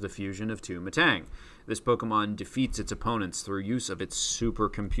result of the fusion of 2 Metang. This Pokemon defeats its opponents through use of its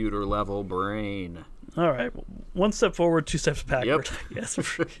supercomputer level brain. All right, one step forward, 2 steps backward. Yep. Yes. 2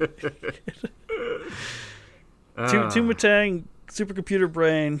 Metang, supercomputer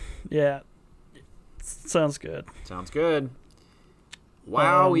brain. Yeah, sounds good. Sounds good.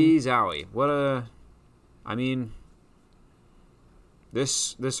 Wowie zowie.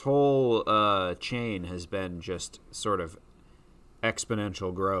 This whole chain has been just sort of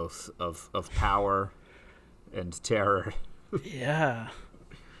exponential growth of power and terror. Yeah.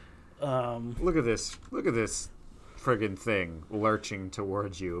 Look at this friggin' thing lurching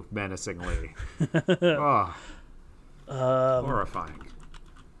towards you menacingly. Horrifying.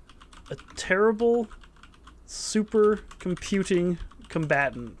 A terrible supercomputing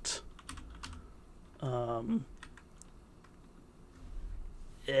combatant.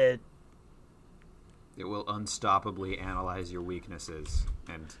 It will unstoppably analyze your weaknesses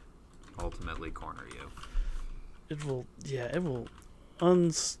and ultimately corner you. It will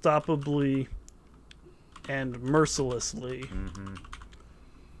unstoppably and mercilessly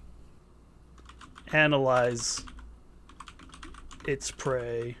analyze its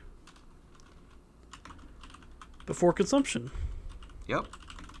prey before consumption. Yep.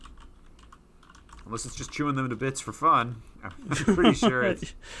 Unless it's just chewing them to bits for fun. I'm pretty sure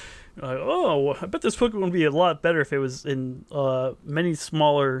it's... I bet this Pokemon would be a lot better if it was in many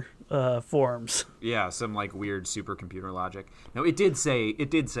smaller forms. Yeah, some like weird supercomputer logic. Now it did say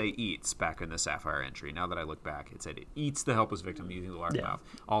eats back in the Sapphire entry. Now that I look back, it said it eats the helpless victim using the large mouth,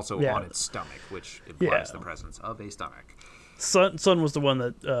 also on its stomach, which implies the presence of a stomach. Sun was the one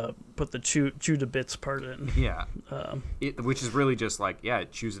that put the chew to bits part in. Yeah, which is really just like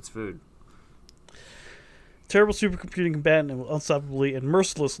it chews its food. Terrible supercomputing combatant will unstoppably and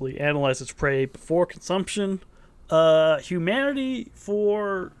mercilessly analyze its prey before consumption. Humanity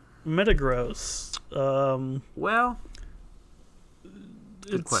for Metagross. Well,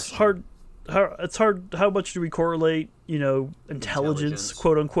 it's question. Hard. It's hard. How much do we correlate? Intelligence,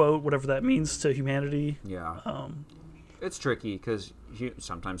 quote unquote, whatever that means, to humanity. Yeah. It's tricky because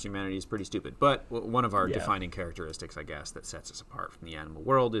sometimes humanity is pretty stupid. But one of our defining characteristics, I guess, that sets us apart from the animal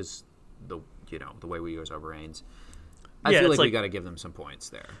world is the way we use our brains. I feel like we got to give them some points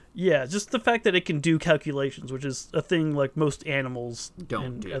there. Yeah, just the fact that it can do calculations, which is a thing like most animals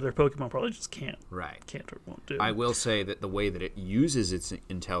and other Pokemon probably just can't. Right. Can't or won't do. I will say that the way that it uses its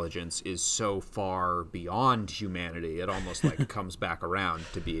intelligence is so far beyond humanity, it almost like comes back around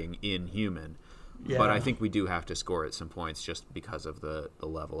to being inhuman. Yeah. But I think we do have to score it some points just because of the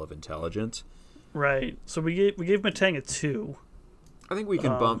level of intelligence. Right. So we gave Metang a 2. I think we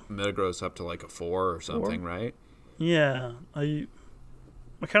can bump Metagross up to like a 4 or something, 4? Right? Yeah, I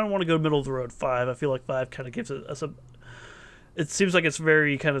kind of want to go middle of the road 5. I feel like 5 kind of gives us a. It seems like it's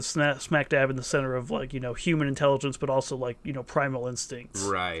very kind of smack dab in the center of like human intelligence, but also like primal instincts.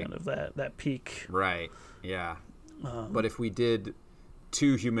 Right. Kind of that peak. Right. Yeah. But if we did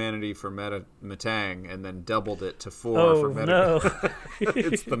 2 humanity for Metang and then doubled it to 4 for Metagross, no.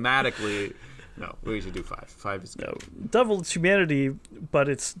 It's thematically. No, we should do 5. 5 is good. No, double its humanity, but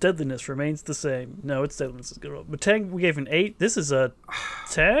its deadliness remains the same. No, its deadliness is good. Metang, we gave an 8. This is a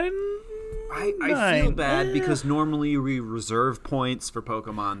 10? I feel bad because normally we reserve points for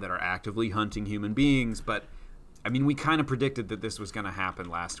Pokemon that are actively hunting human beings, but I mean, we kind of predicted that this was going to happen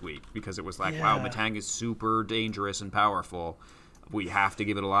last week because it was like, wow, Metang is super dangerous and powerful. We have to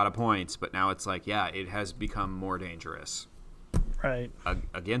give it a lot of points, but now it's like, yeah, it has become more dangerous. Right.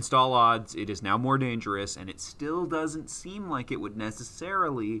 Against all odds, it is now more dangerous, and it still doesn't seem like it would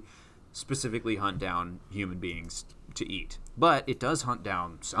necessarily specifically hunt down human beings to eat. But it does hunt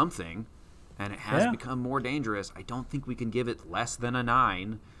down something, and it has become more dangerous. I don't think we can give it less than a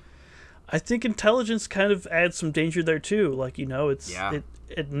 9. I think intelligence kind of adds some danger there, too. Like,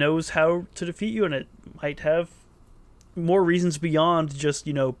 it knows how to defeat you, and it might have more reasons beyond just,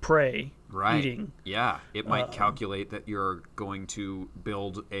 prey. Right. Eating. Yeah. It might calculate that you're going to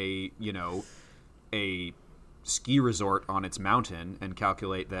build a ski resort on its mountain and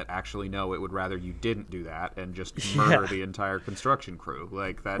calculate that actually, no, it would rather you didn't do that and just murder the entire construction crew.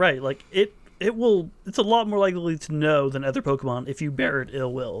 Like that. Right. Like it's a lot more likely to know than other Pokemon if you bear it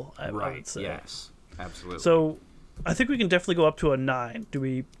ill will, I would say. Yes. Absolutely. So I think we can definitely go up to a 9. Do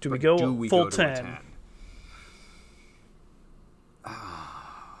we go full 10?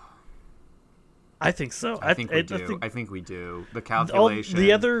 I think so. I think we do. The calculation.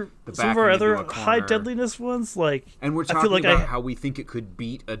 Some of our other high deadliness ones, like. And we're talking about how we think it could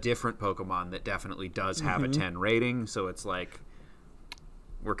beat a different Pokemon that definitely does have a 10 rating. So it's like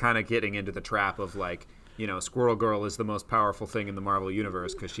we're kind of getting into the trap of like, Squirrel Girl is the most powerful thing in the Marvel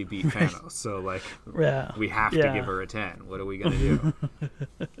Universe because she beat Thanos. So like, we have to give her a 10. What are we gonna do?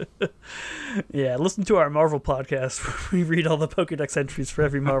 Yeah, listen to our Marvel podcast where we read all the Pokédex entries for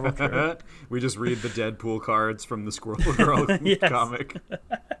every Marvel character. We just read the Deadpool cards from the Squirrel Girl comic.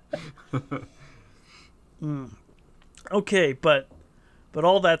 Okay, but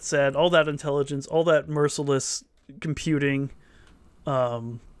all that said, all that intelligence, all that merciless computing,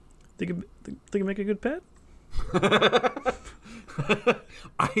 think it make a good pet?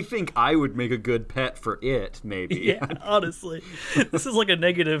 I think I would make a good pet for it, maybe. Yeah, honestly. This is like a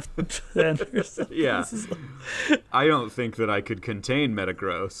negative 10 or something. Yeah. I don't think that I could contain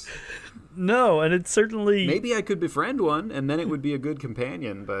Metagross. No, and it's certainly... Maybe I could befriend one, and then it would be a good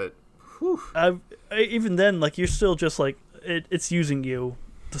companion, but... Whew. Even then, like, you're still just, like, it's using you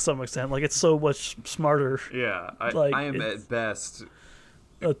to some extent. Like, it's so much smarter. Yeah, I am at best...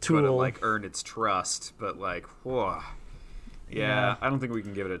 a tool. To, like, earn its trust, but, like, whoa... Yeah, I don't think we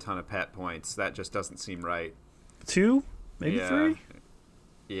can give it a ton of pet points. That just doesn't seem right. 2? Maybe 3?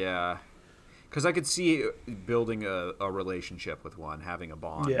 Yeah. Because I could see building a relationship with one, having a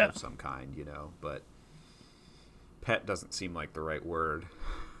bond of some kind, but pet doesn't seem like the right word.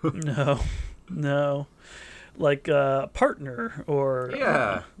 No. Like partner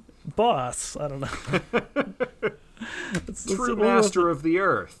or boss. I don't know. True master of the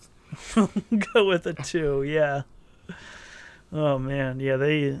earth. Go with it, 2, yeah. Oh man, yeah,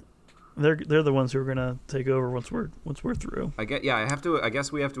 they're the ones who are gonna take over once we're through. I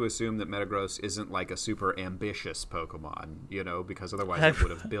guess we have to assume that Metagross isn't like a super ambitious Pokemon, because otherwise it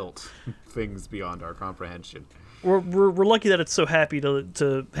would have built things beyond our comprehension. We're lucky that it's so happy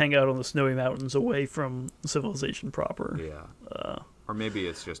to hang out on the snowy mountains away from civilization proper. Yeah. Or maybe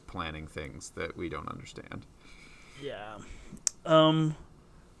it's just planning things that we don't understand. Yeah.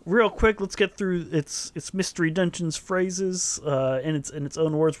 Real quick, let's get through its Mystery Dungeons phrases in its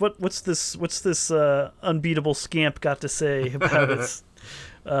own words. What's this unbeatable scamp got to say about its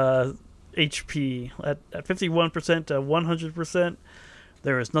HP at 51% to 100%?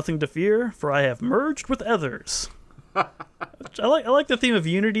 There is nothing to fear, for I have merged with others. I like the theme of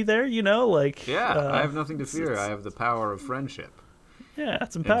unity there. Like I have nothing to fear. I have the power of friendship. Yeah,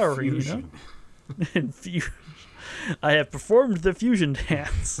 it's empowering. Infusion. I have performed the fusion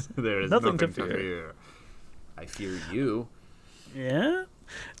dance. There is nothing to fear. I fear you. Yeah.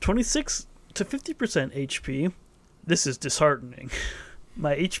 26 to 50% HP. This is disheartening.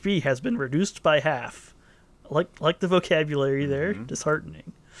 My HP has been reduced by half. Like the vocabulary there,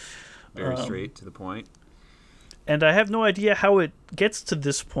 disheartening. Very straight to the point. And I have no idea how it gets to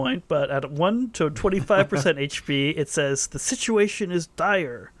this point, but at 1 to 25% HP, it says, the situation is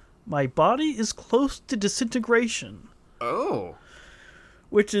dire. My body is close to disintegration. Oh.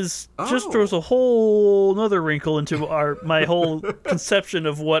 Which is just throws a whole another wrinkle into my whole conception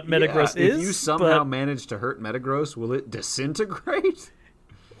of what Metagross is. If you somehow manage to hurt Metagross, will it disintegrate?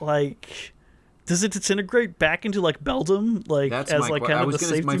 Like, does it disintegrate back into like Beldum? Like, that's as like kind of a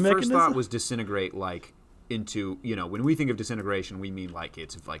safety mechanism? My first thought was disintegrate like into, when we think of disintegration, we mean like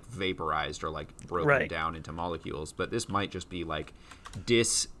it's like vaporized or like broken down into molecules. But this might just be like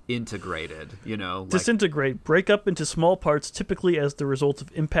disintegrated, like, disintegrate, break up into small parts, typically as the result of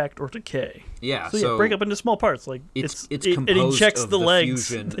impact or decay. Yeah, so break up into small parts. Like it injects of the legs.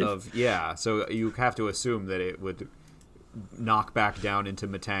 Fusion of, so you have to assume that it would knock back down into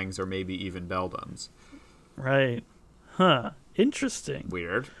Metangs or maybe even Beldums. Right. Huh. Interesting.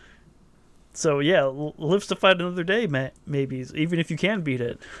 Weird. So yeah, lives to fight another day, maybe, even if you can beat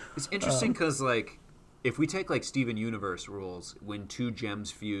it. It's interesting because like, if we take like Steven Universe rules, when two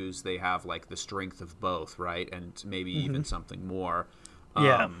gems fuse, they have like the strength of both, right? And maybe even something more.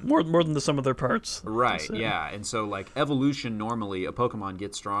 Yeah, more than the sum of their parts. Right, yeah. And so like evolution, normally a Pokemon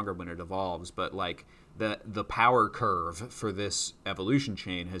gets stronger when it evolves, but like the power curve for this evolution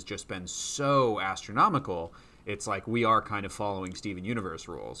chain has just been so astronomical. It's like we are kind of following Steven Universe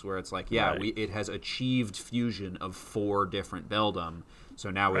rules, where it's like, it has achieved fusion of 4 different Beldum. So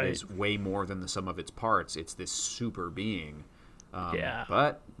now it is way more than the sum of its parts. It's this super being.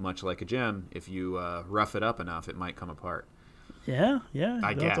 But much like a gem, if you rough it up enough, it might come apart. Yeah.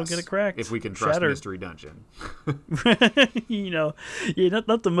 I guess. They'll get it cracked. If we can trust Mystery Dungeon. Not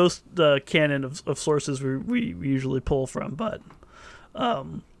the most canon of sources we usually pull from, but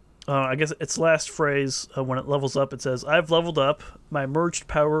I guess its last phrase, when it levels up, it says, I've leveled up. My merged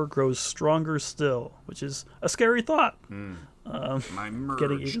power grows stronger still, which is a scary thought. My merged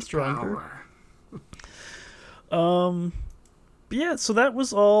getting even stronger. Power. Yeah, so that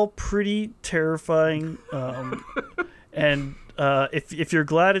was all pretty terrifying. And if you're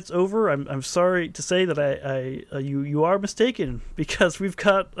glad it's over, I'm sorry to say that you are mistaken, because we've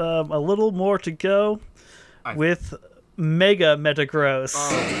got a little more to go with Mega Metagross.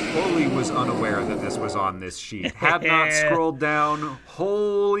 Fully was unaware that this was on this sheet. Had not scrolled down.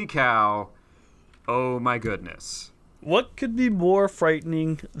 Holy cow. Oh my goodness. What could be more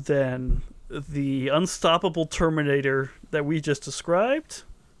frightening than the unstoppable Terminator that we just described?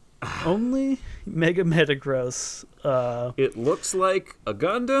 Only Mega Metagross. It looks like a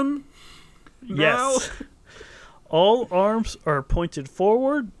Gundam. Yes. All arms are pointed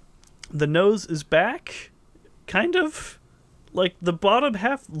forward. The nose is back. Kind of. Like, the bottom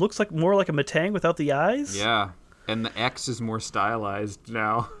half looks like more like a Metang without the eyes. Yeah. And the X is more stylized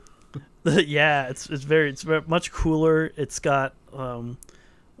now. Yeah, it's very much cooler. It's got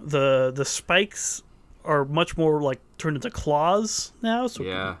the spikes are much more like turned into claws now, so we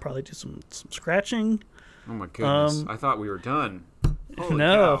can probably do some scratching. Oh my goodness! I thought we were done. Holy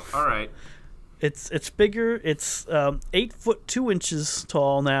no, cow. All right. It's bigger. It's 8 foot 2 inches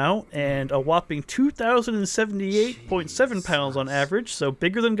tall now, and a whopping 2,078.7 pounds on average. So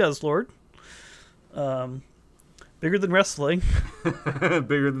bigger than Guzzlord. Bigger than wrestling.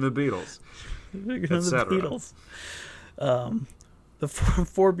 Bigger than the Beatles. Bigger than the Beatles. The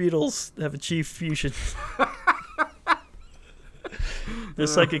four Beatles have achieved fusion. Their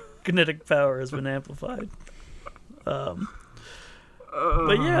psychic kinetic power has been amplified. But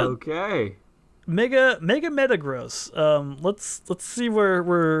yeah. Okay. Mega Metagross. Let's see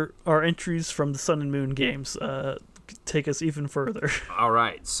where our entries from the Sun and Moon games take us even further. All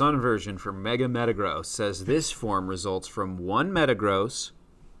right. Sun version for Mega Metagross says this form results from 1 Metagross,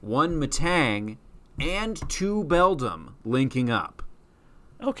 1 Metang, and 2 Beldum linking up.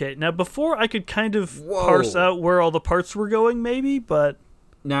 Okay, now before I could kind of parse out where all the parts were going, maybe, but...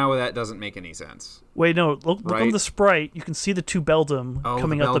 Now that doesn't make any sense. Wait, no, look on the sprite. You can see the 2 Beldum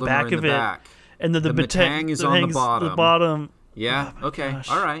coming out the back of it. Back. And then the Metang is on the bottom. The bottom. Yeah, oh okay,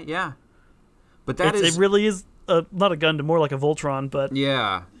 gosh. all right, yeah. But it really is not a Gundam, more like a Voltron, but...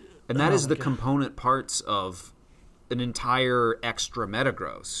 Yeah, and that is the component parts of an entire extra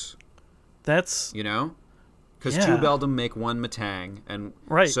Metagross. That's... You know? Because 2 Beldum make 1 Metang, and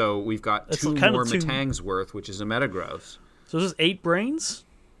so we've got 2 more Metangs worth, which is a Metagross. So this is 8 brains?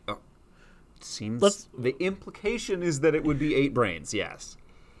 Seems the implication is that it would be 8 brains, yes.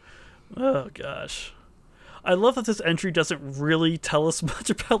 Oh gosh. I love that this entry doesn't really tell us much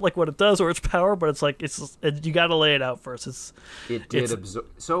about like what it does or its power, but it's like you got to lay it out first. It did absorb.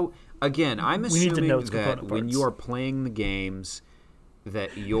 So again, I'm assuming that when you are playing the games,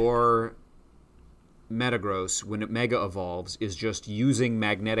 that your Metagross, when it Mega Evolves, is just using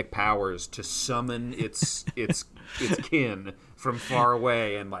magnetic powers to summon its kin from far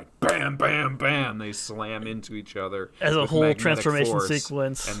away, and like bam, bam, bam, they slam into each other as a whole transformation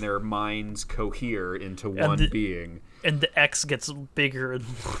sequence, and their minds cohere into one being. And the X gets bigger. And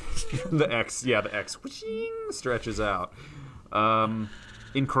the X whooshing, stretches out.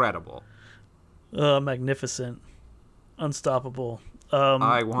 Incredible. Magnificent. Unstoppable.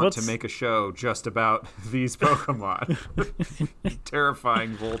 I want to make a show just about these Pokemon.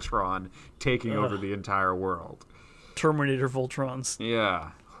 Terrifying Voltron taking over the entire world. Terminator Voltrons.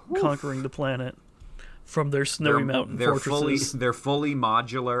 Yeah. Conquering the planet from their snowy mountain fortresses. They're fully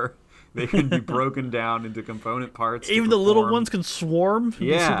modular. They can be broken down into component parts. Even the little ones can swarm.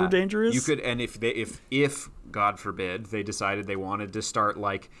 Yeah, super dangerous. You could, and if God forbid they decided they wanted to start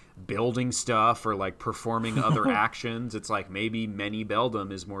like building stuff or like performing other actions, it's like maybe Many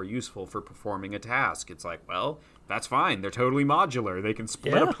Beldum is more useful for performing a task. It's like, well, that's fine. They're totally modular. They can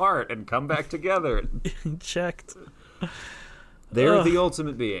split apart and come back together. Checked. They're the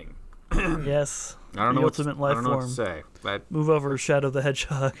ultimate being. Yes. I don't know what to say. But move over, Shadow the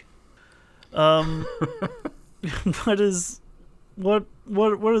Hedgehog. What does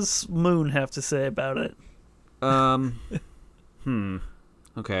Moon have to say about it?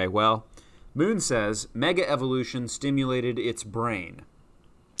 Okay, well, Moon says Mega Evolution stimulated its brain.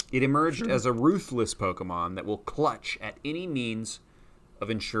 It emerged as a ruthless Pokemon that will clutch at any means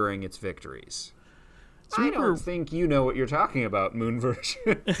of ensuring its victories. I don't think you know what you're talking about, Moon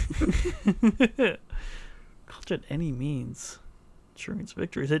version. Clutch at any means. Ensuring its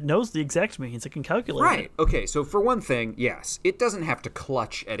victories. It knows the exact means. It can calculate Right. it. Okay, so for one thing, yes, it doesn't have to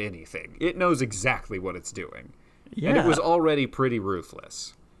clutch at anything. It knows exactly what it's doing. Yeah. And it was already pretty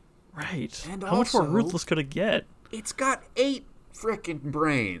ruthless. Right. And how much more ruthless could it get? It's got 8 frickin'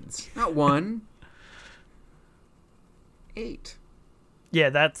 brains. Not 1. 8. Yeah,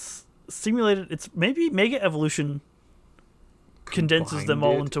 that's simulated. It's maybe Mega Evolution condenses them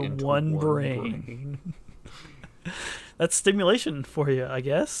all into one brain. That's stimulation for you, I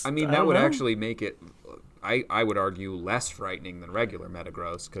guess. I mean, that would actually make it, I would argue, less frightening than regular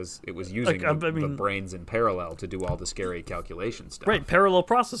Metagross, because it was using the brains in parallel to do all the scary calculation stuff. Right, parallel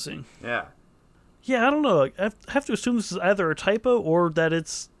processing. Yeah. Yeah, I don't know. I have to assume this is either a typo or that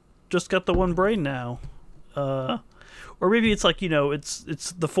it's just got the one brain now. Or maybe it's like, it's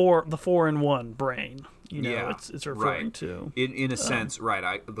the 4-in-1 brain. It's referring to. In a sense,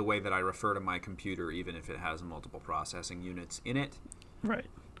 right. The way that I refer to my computer, even if it has multiple processing units in it. Right.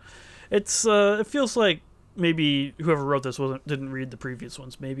 It's it feels like maybe whoever wrote this didn't read the previous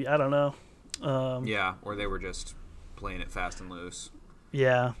ones. Maybe, I don't know. Yeah, or they were just playing it fast and loose.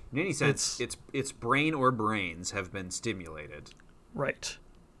 Yeah. In any sense, its brain or brains have been stimulated. Right.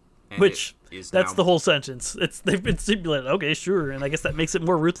 And which that's the whole sentence. They've been stimulated. Okay, sure, and I guess that makes it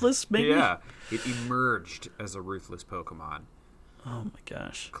more ruthless. Maybe. Yeah, it emerged as a ruthless Pokemon. Oh my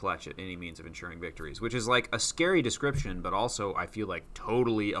gosh! Clutch at any means of ensuring victories, which is like a scary description, but also I feel like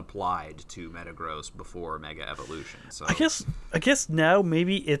totally applied to Metagross before Mega Evolution. So I guess now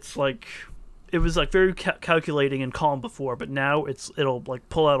maybe it's like it was like very calculating and calm before, but now it'll like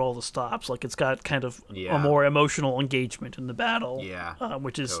pull out all the stops. Like it's got kind of a more emotional engagement in the battle. Yeah,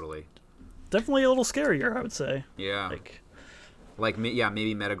 which is totally definitely a little scarier, I would say. Yeah,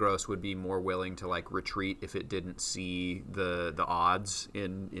 maybe Metagross would be more willing to like retreat if it didn't see the odds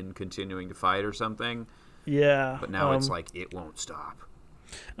in continuing to fight or something. Yeah, but now it's like it won't stop.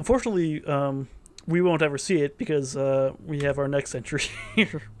 Unfortunately, we won't ever see it because we have our next entry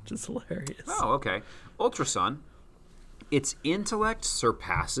here, which is hilarious. Oh, okay. Ultrasun. Its intellect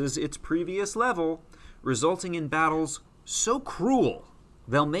surpasses its previous level, resulting in battles so cruel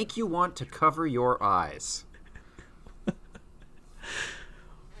they'll make you want to cover your eyes.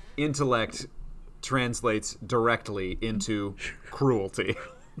 Intellect translates directly into cruelty.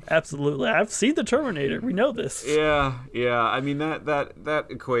 Absolutely. I've seen the Terminator. We know this. Yeah. I mean, that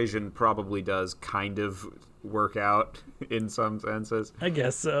equation probably does kind of work out in some senses. I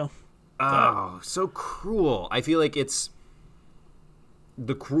guess so. Oh, so cruel. I feel like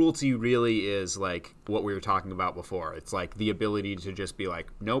the cruelty really is like what we were talking about before. It's like the ability to just be like,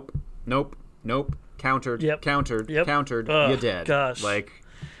 nope, countered, countered, you're dead. Gosh. Like,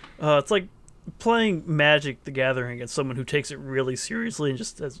 it's like playing Magic the Gathering against someone who takes it really seriously and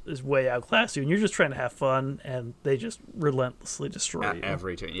just is way outclassed you, and you're just trying to have fun, and they just relentlessly destroy you.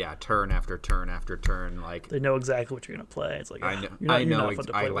 Every turn, turn after turn after turn. Like, they know exactly what you're gonna play. It's like,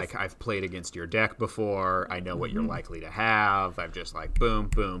 I've played against your deck before. I know what you're likely to have. I'm just like boom,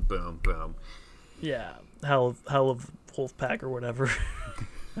 boom, boom, boom. Yeah, Hell of Wolfpack or whatever.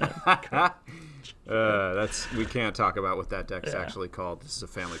 We can't talk about what that deck's actually called. This is a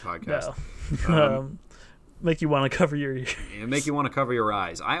family podcast. No. Make you want to cover your ears. Make you want to cover your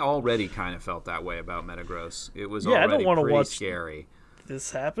eyes. I already kind of felt that way about Metagross. It was I don't want to watch scary.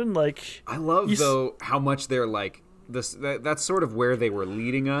 This happen. Like, I love though how much they're like this. That's sort of where they were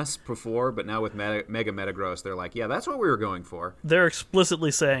leading us before, but now with Mega Metagross, they're like, yeah, that's what we were going for. They're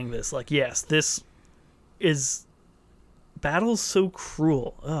explicitly saying this. Like, yes, this is. Battle's so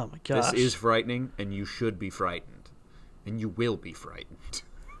cruel. Oh my gosh. This is frightening, and you should be frightened. And you will be frightened.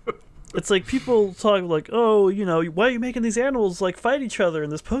 It's like people talk like, oh, why are you making these animals like fight each other in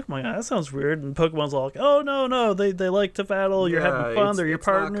this Pokemon? That sounds weird. And Pokemon's all like, oh, no, they like to battle. You're having fun. They're your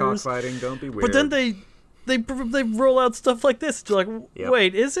partners. Not cockfighting. Don't be weird. But then they roll out stuff like this. You're like,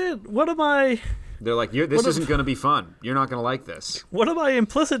 wait, is it? What am I? They're like, this isn't going to be fun. You're not going to like this. What am I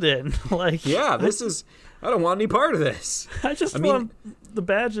implicit in? Like, this is. I don't want any part of this. I want the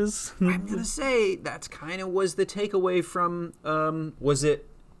badges. I'm gonna say that's kind of was the takeaway from. Was it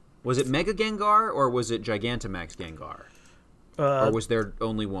Mega Gengar or was it Gigantamax Gengar? Or was there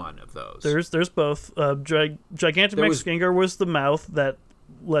only one of those? There's both. Gigantamax Gengar was the mouth that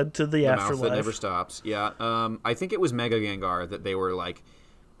led to the afterlife. Mouth that never stops. Yeah. I think it was Mega Gengar that they were like,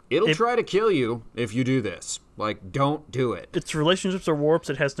 it'll try to kill you if you do this. Like, don't do it. Its relationships are warped.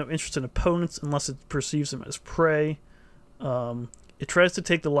 It has no interest in opponents unless it perceives them as prey. It tries to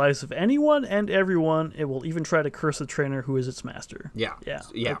take the lives of anyone and everyone. It will even try to curse the trainer who is its master. Yeah.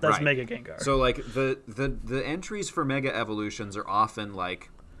 That's right. Mega Gengar. So, like, the entries for Mega Evolutions are often like,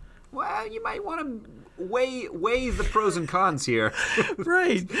 well, you might want to weigh the pros and cons here.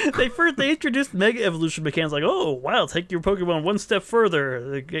 Right. They introduced Mega Evolution mechanics like, oh, wow, take your Pokemon one step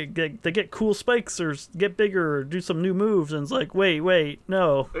further. They get cool spikes or get bigger or do some new moves. And it's like, wait,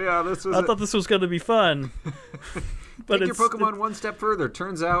 no. Yeah, I thought this was going to be fun. But take your Pokemon one step further.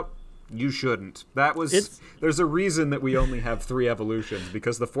 Turns out you shouldn't. There's a reason that we only have 3 evolutions,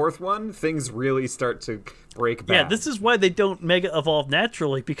 because the 4th one, things really start to break back. Yeah, this is why they don't Mega Evolve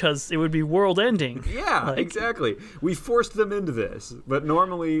naturally, because it would be world ending. Yeah, exactly. We forced them into this, but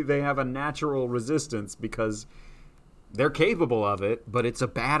normally they have a natural resistance because they're capable of it, but it's a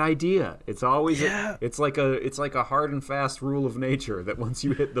bad idea. It's always it's like a hard and fast rule of nature that once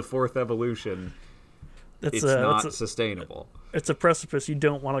you hit the 4th evolution, it's not sustainable. It's a precipice you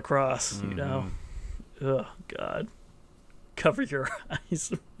don't want to cross, Oh, God. Cover your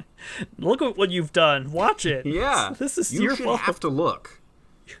eyes. Look at what you've done. Watch it. Yeah. This is your fault. You should have to look.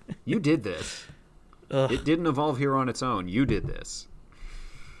 You did this. It didn't evolve here on its own. You did this.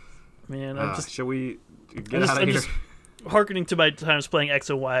 Man, shall we get out of here? Harkening to my times playing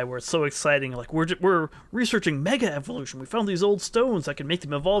X and Y, where it's so exciting. Like, we're researching Mega Evolution. We found these old stones that can make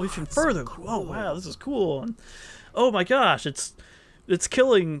them evolve even further. Cool. Oh wow, this is cool. And, oh my gosh, it's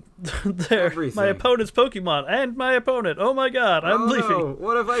killing my opponent's Pokemon and my opponent. Oh my God, I'm leaving. No.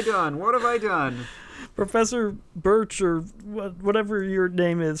 What have I done? Professor Birch, or whatever your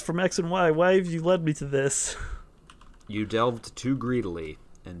name is from X and Y, why have you led me to this? You delved too greedily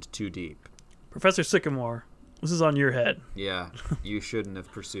and too deep. Professor Sycamore, this is on your head. Yeah, you shouldn't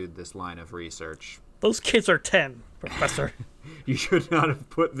have pursued this line of research. Those kids are 10, Professor. You should not have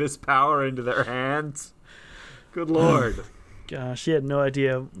put this power into their hands. Good Lord. Gosh, he had no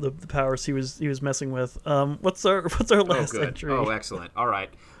idea the powers he was messing with. What's our last entry? Oh, excellent. All right.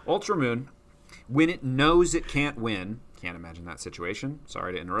 Ultra Moon, when it knows it can't win, can't imagine that situation.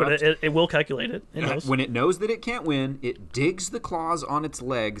 Sorry to interrupt. But it will calculate it. It knows. When it knows that it can't win, it digs the claws on its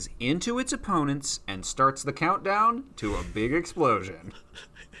legs into its opponents and starts the countdown to a big explosion.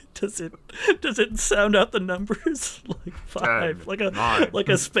 Does it sound out the numbers like 5, 10, 9. like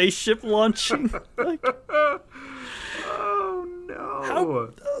a spaceship launching? Like, oh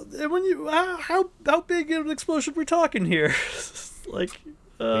no! How big of an explosion we're talking here? Like,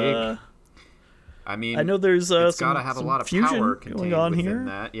 big. I mean, I know there's it's got to have a lot of power going on within here.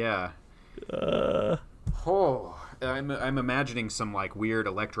 That, yeah. I'm imagining some like weird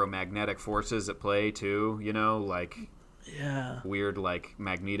electromagnetic forces at play too. Like weird like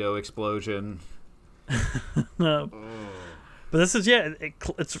Magneto explosion. But this is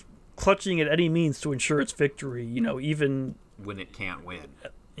it's clutching at any means to ensure its victory. Even when it can't win.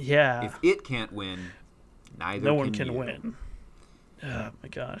 Yeah. If it can't win, no one can win. Oh my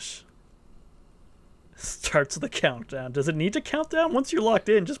gosh. starts the countdown. Does it need to count down? Once you're locked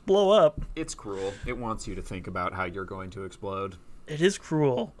in, just blow up. It's cruel. It wants you to think about how you're going to explode. It is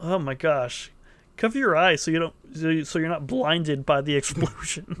cruel. Oh my gosh. Cover your eyes so you're not blinded by the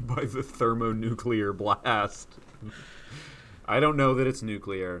explosion. By the thermonuclear blast. I don't know that it's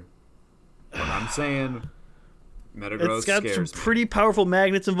nuclear, but I'm saying Metagross scares me. It's got some pretty powerful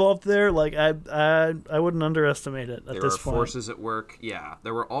magnets involved there. Like I wouldn't underestimate it at this point. There are forces at work. Yeah,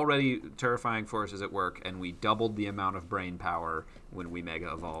 there were already terrifying forces at work, and we doubled the amount of brain power when we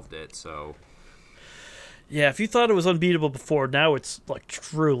Mega Evolved it. So. Yeah, if you thought it was unbeatable before, now it's like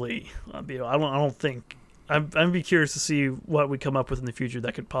truly unbeatable. I don't think. I'd be curious to see what we come up with in the future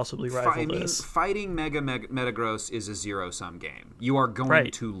that could possibly rival this. Fighting Metagross is a zero-sum game. You are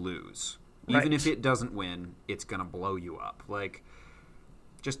going to lose. Even if it doesn't win, it's going to blow you up. Like,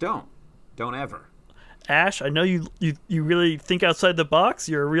 just don't. Don't ever. Ash, I know you really think outside the box.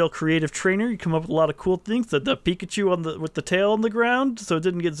 You're a real creative trainer. You come up with a lot of cool things. The Pikachu with the tail on the ground so it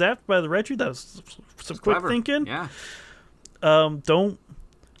didn't get zapped by the Raichu. That was some quick thinking. Yeah. Don't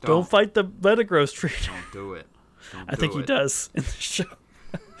fight the Metagross trainer. Don't do it. I think he does in the show.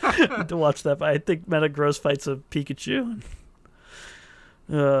 To watch that, but I think Metagross fights a Pikachu.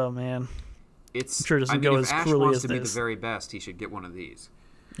 Oh man. I'm sure it doesn't go as cruelly as this. If Ash wants to be the very best, he should get one of these.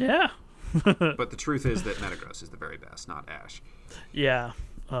 Yeah. But the truth is that Metagross is the very best, not Ash. Yeah.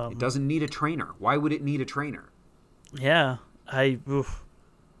 It doesn't need a trainer. Why would it need a trainer? Yeah. To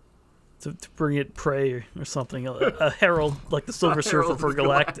bring it prey or something. A herald, like the Silver Surfer for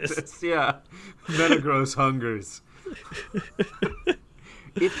Galactus. Yeah. Metagross hungers.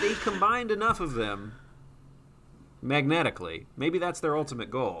 If they combined enough of them magnetically, maybe that's their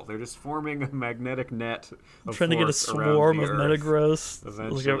ultimate goal. They're just forming a magnetic net of trying to get a swarm of Metagross,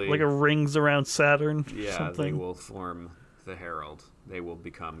 eventually, like a rings around Saturn. Yeah, something. They will form the Herald. They will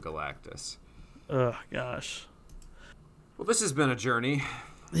become Galactus. Oh gosh. Well, this has been a journey.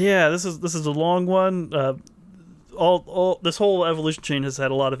 Yeah, this is a long one. All this whole evolution chain has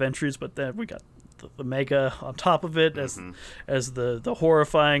had a lot of entries, but then we got the Mega on top of it as the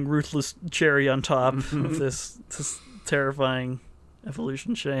horrifying, ruthless cherry on top of this terrifying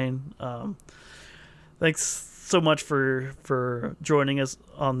evolution chain. Thanks so much for joining us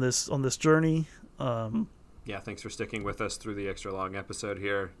on this journey. Yeah, thanks for sticking with us through the extra long episode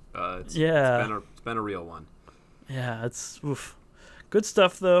here. It's been a real one. Yeah, it's good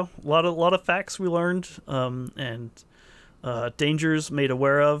stuff though. A lot of facts we learned, and dangers made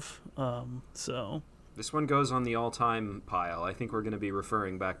aware of. So this one goes on the all-time pile. I think we're going to be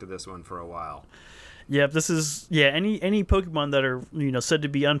referring back to this one for a while. Yeah, this is any Pokemon that are said to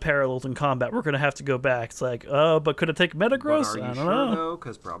be unparalleled in combat. We're going to have to go back. It's like, but could it take Metagross? But are you I don't sure know. though?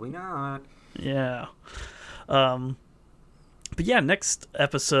 Because probably not. Yeah. But yeah, next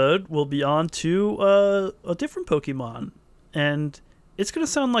episode we'll be on to a different Pokemon, and it's going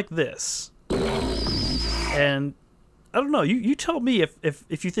to sound like this. And I don't know. You tell me if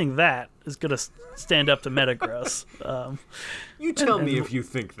you think that is going to stand up to Metagross. You tell me if you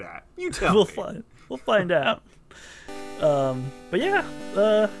think that. You tell me. We'll find out. But yeah,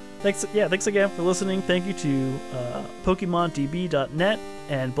 thanks again for listening. Thank you to PokemonDB.net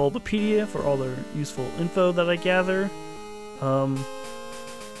and Bulbapedia for all their useful info that I gather.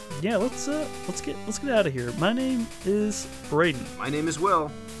 Yeah, let's get out of here. My name is Braden. My name is Will.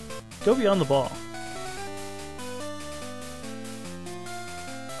 Go beyond the ball.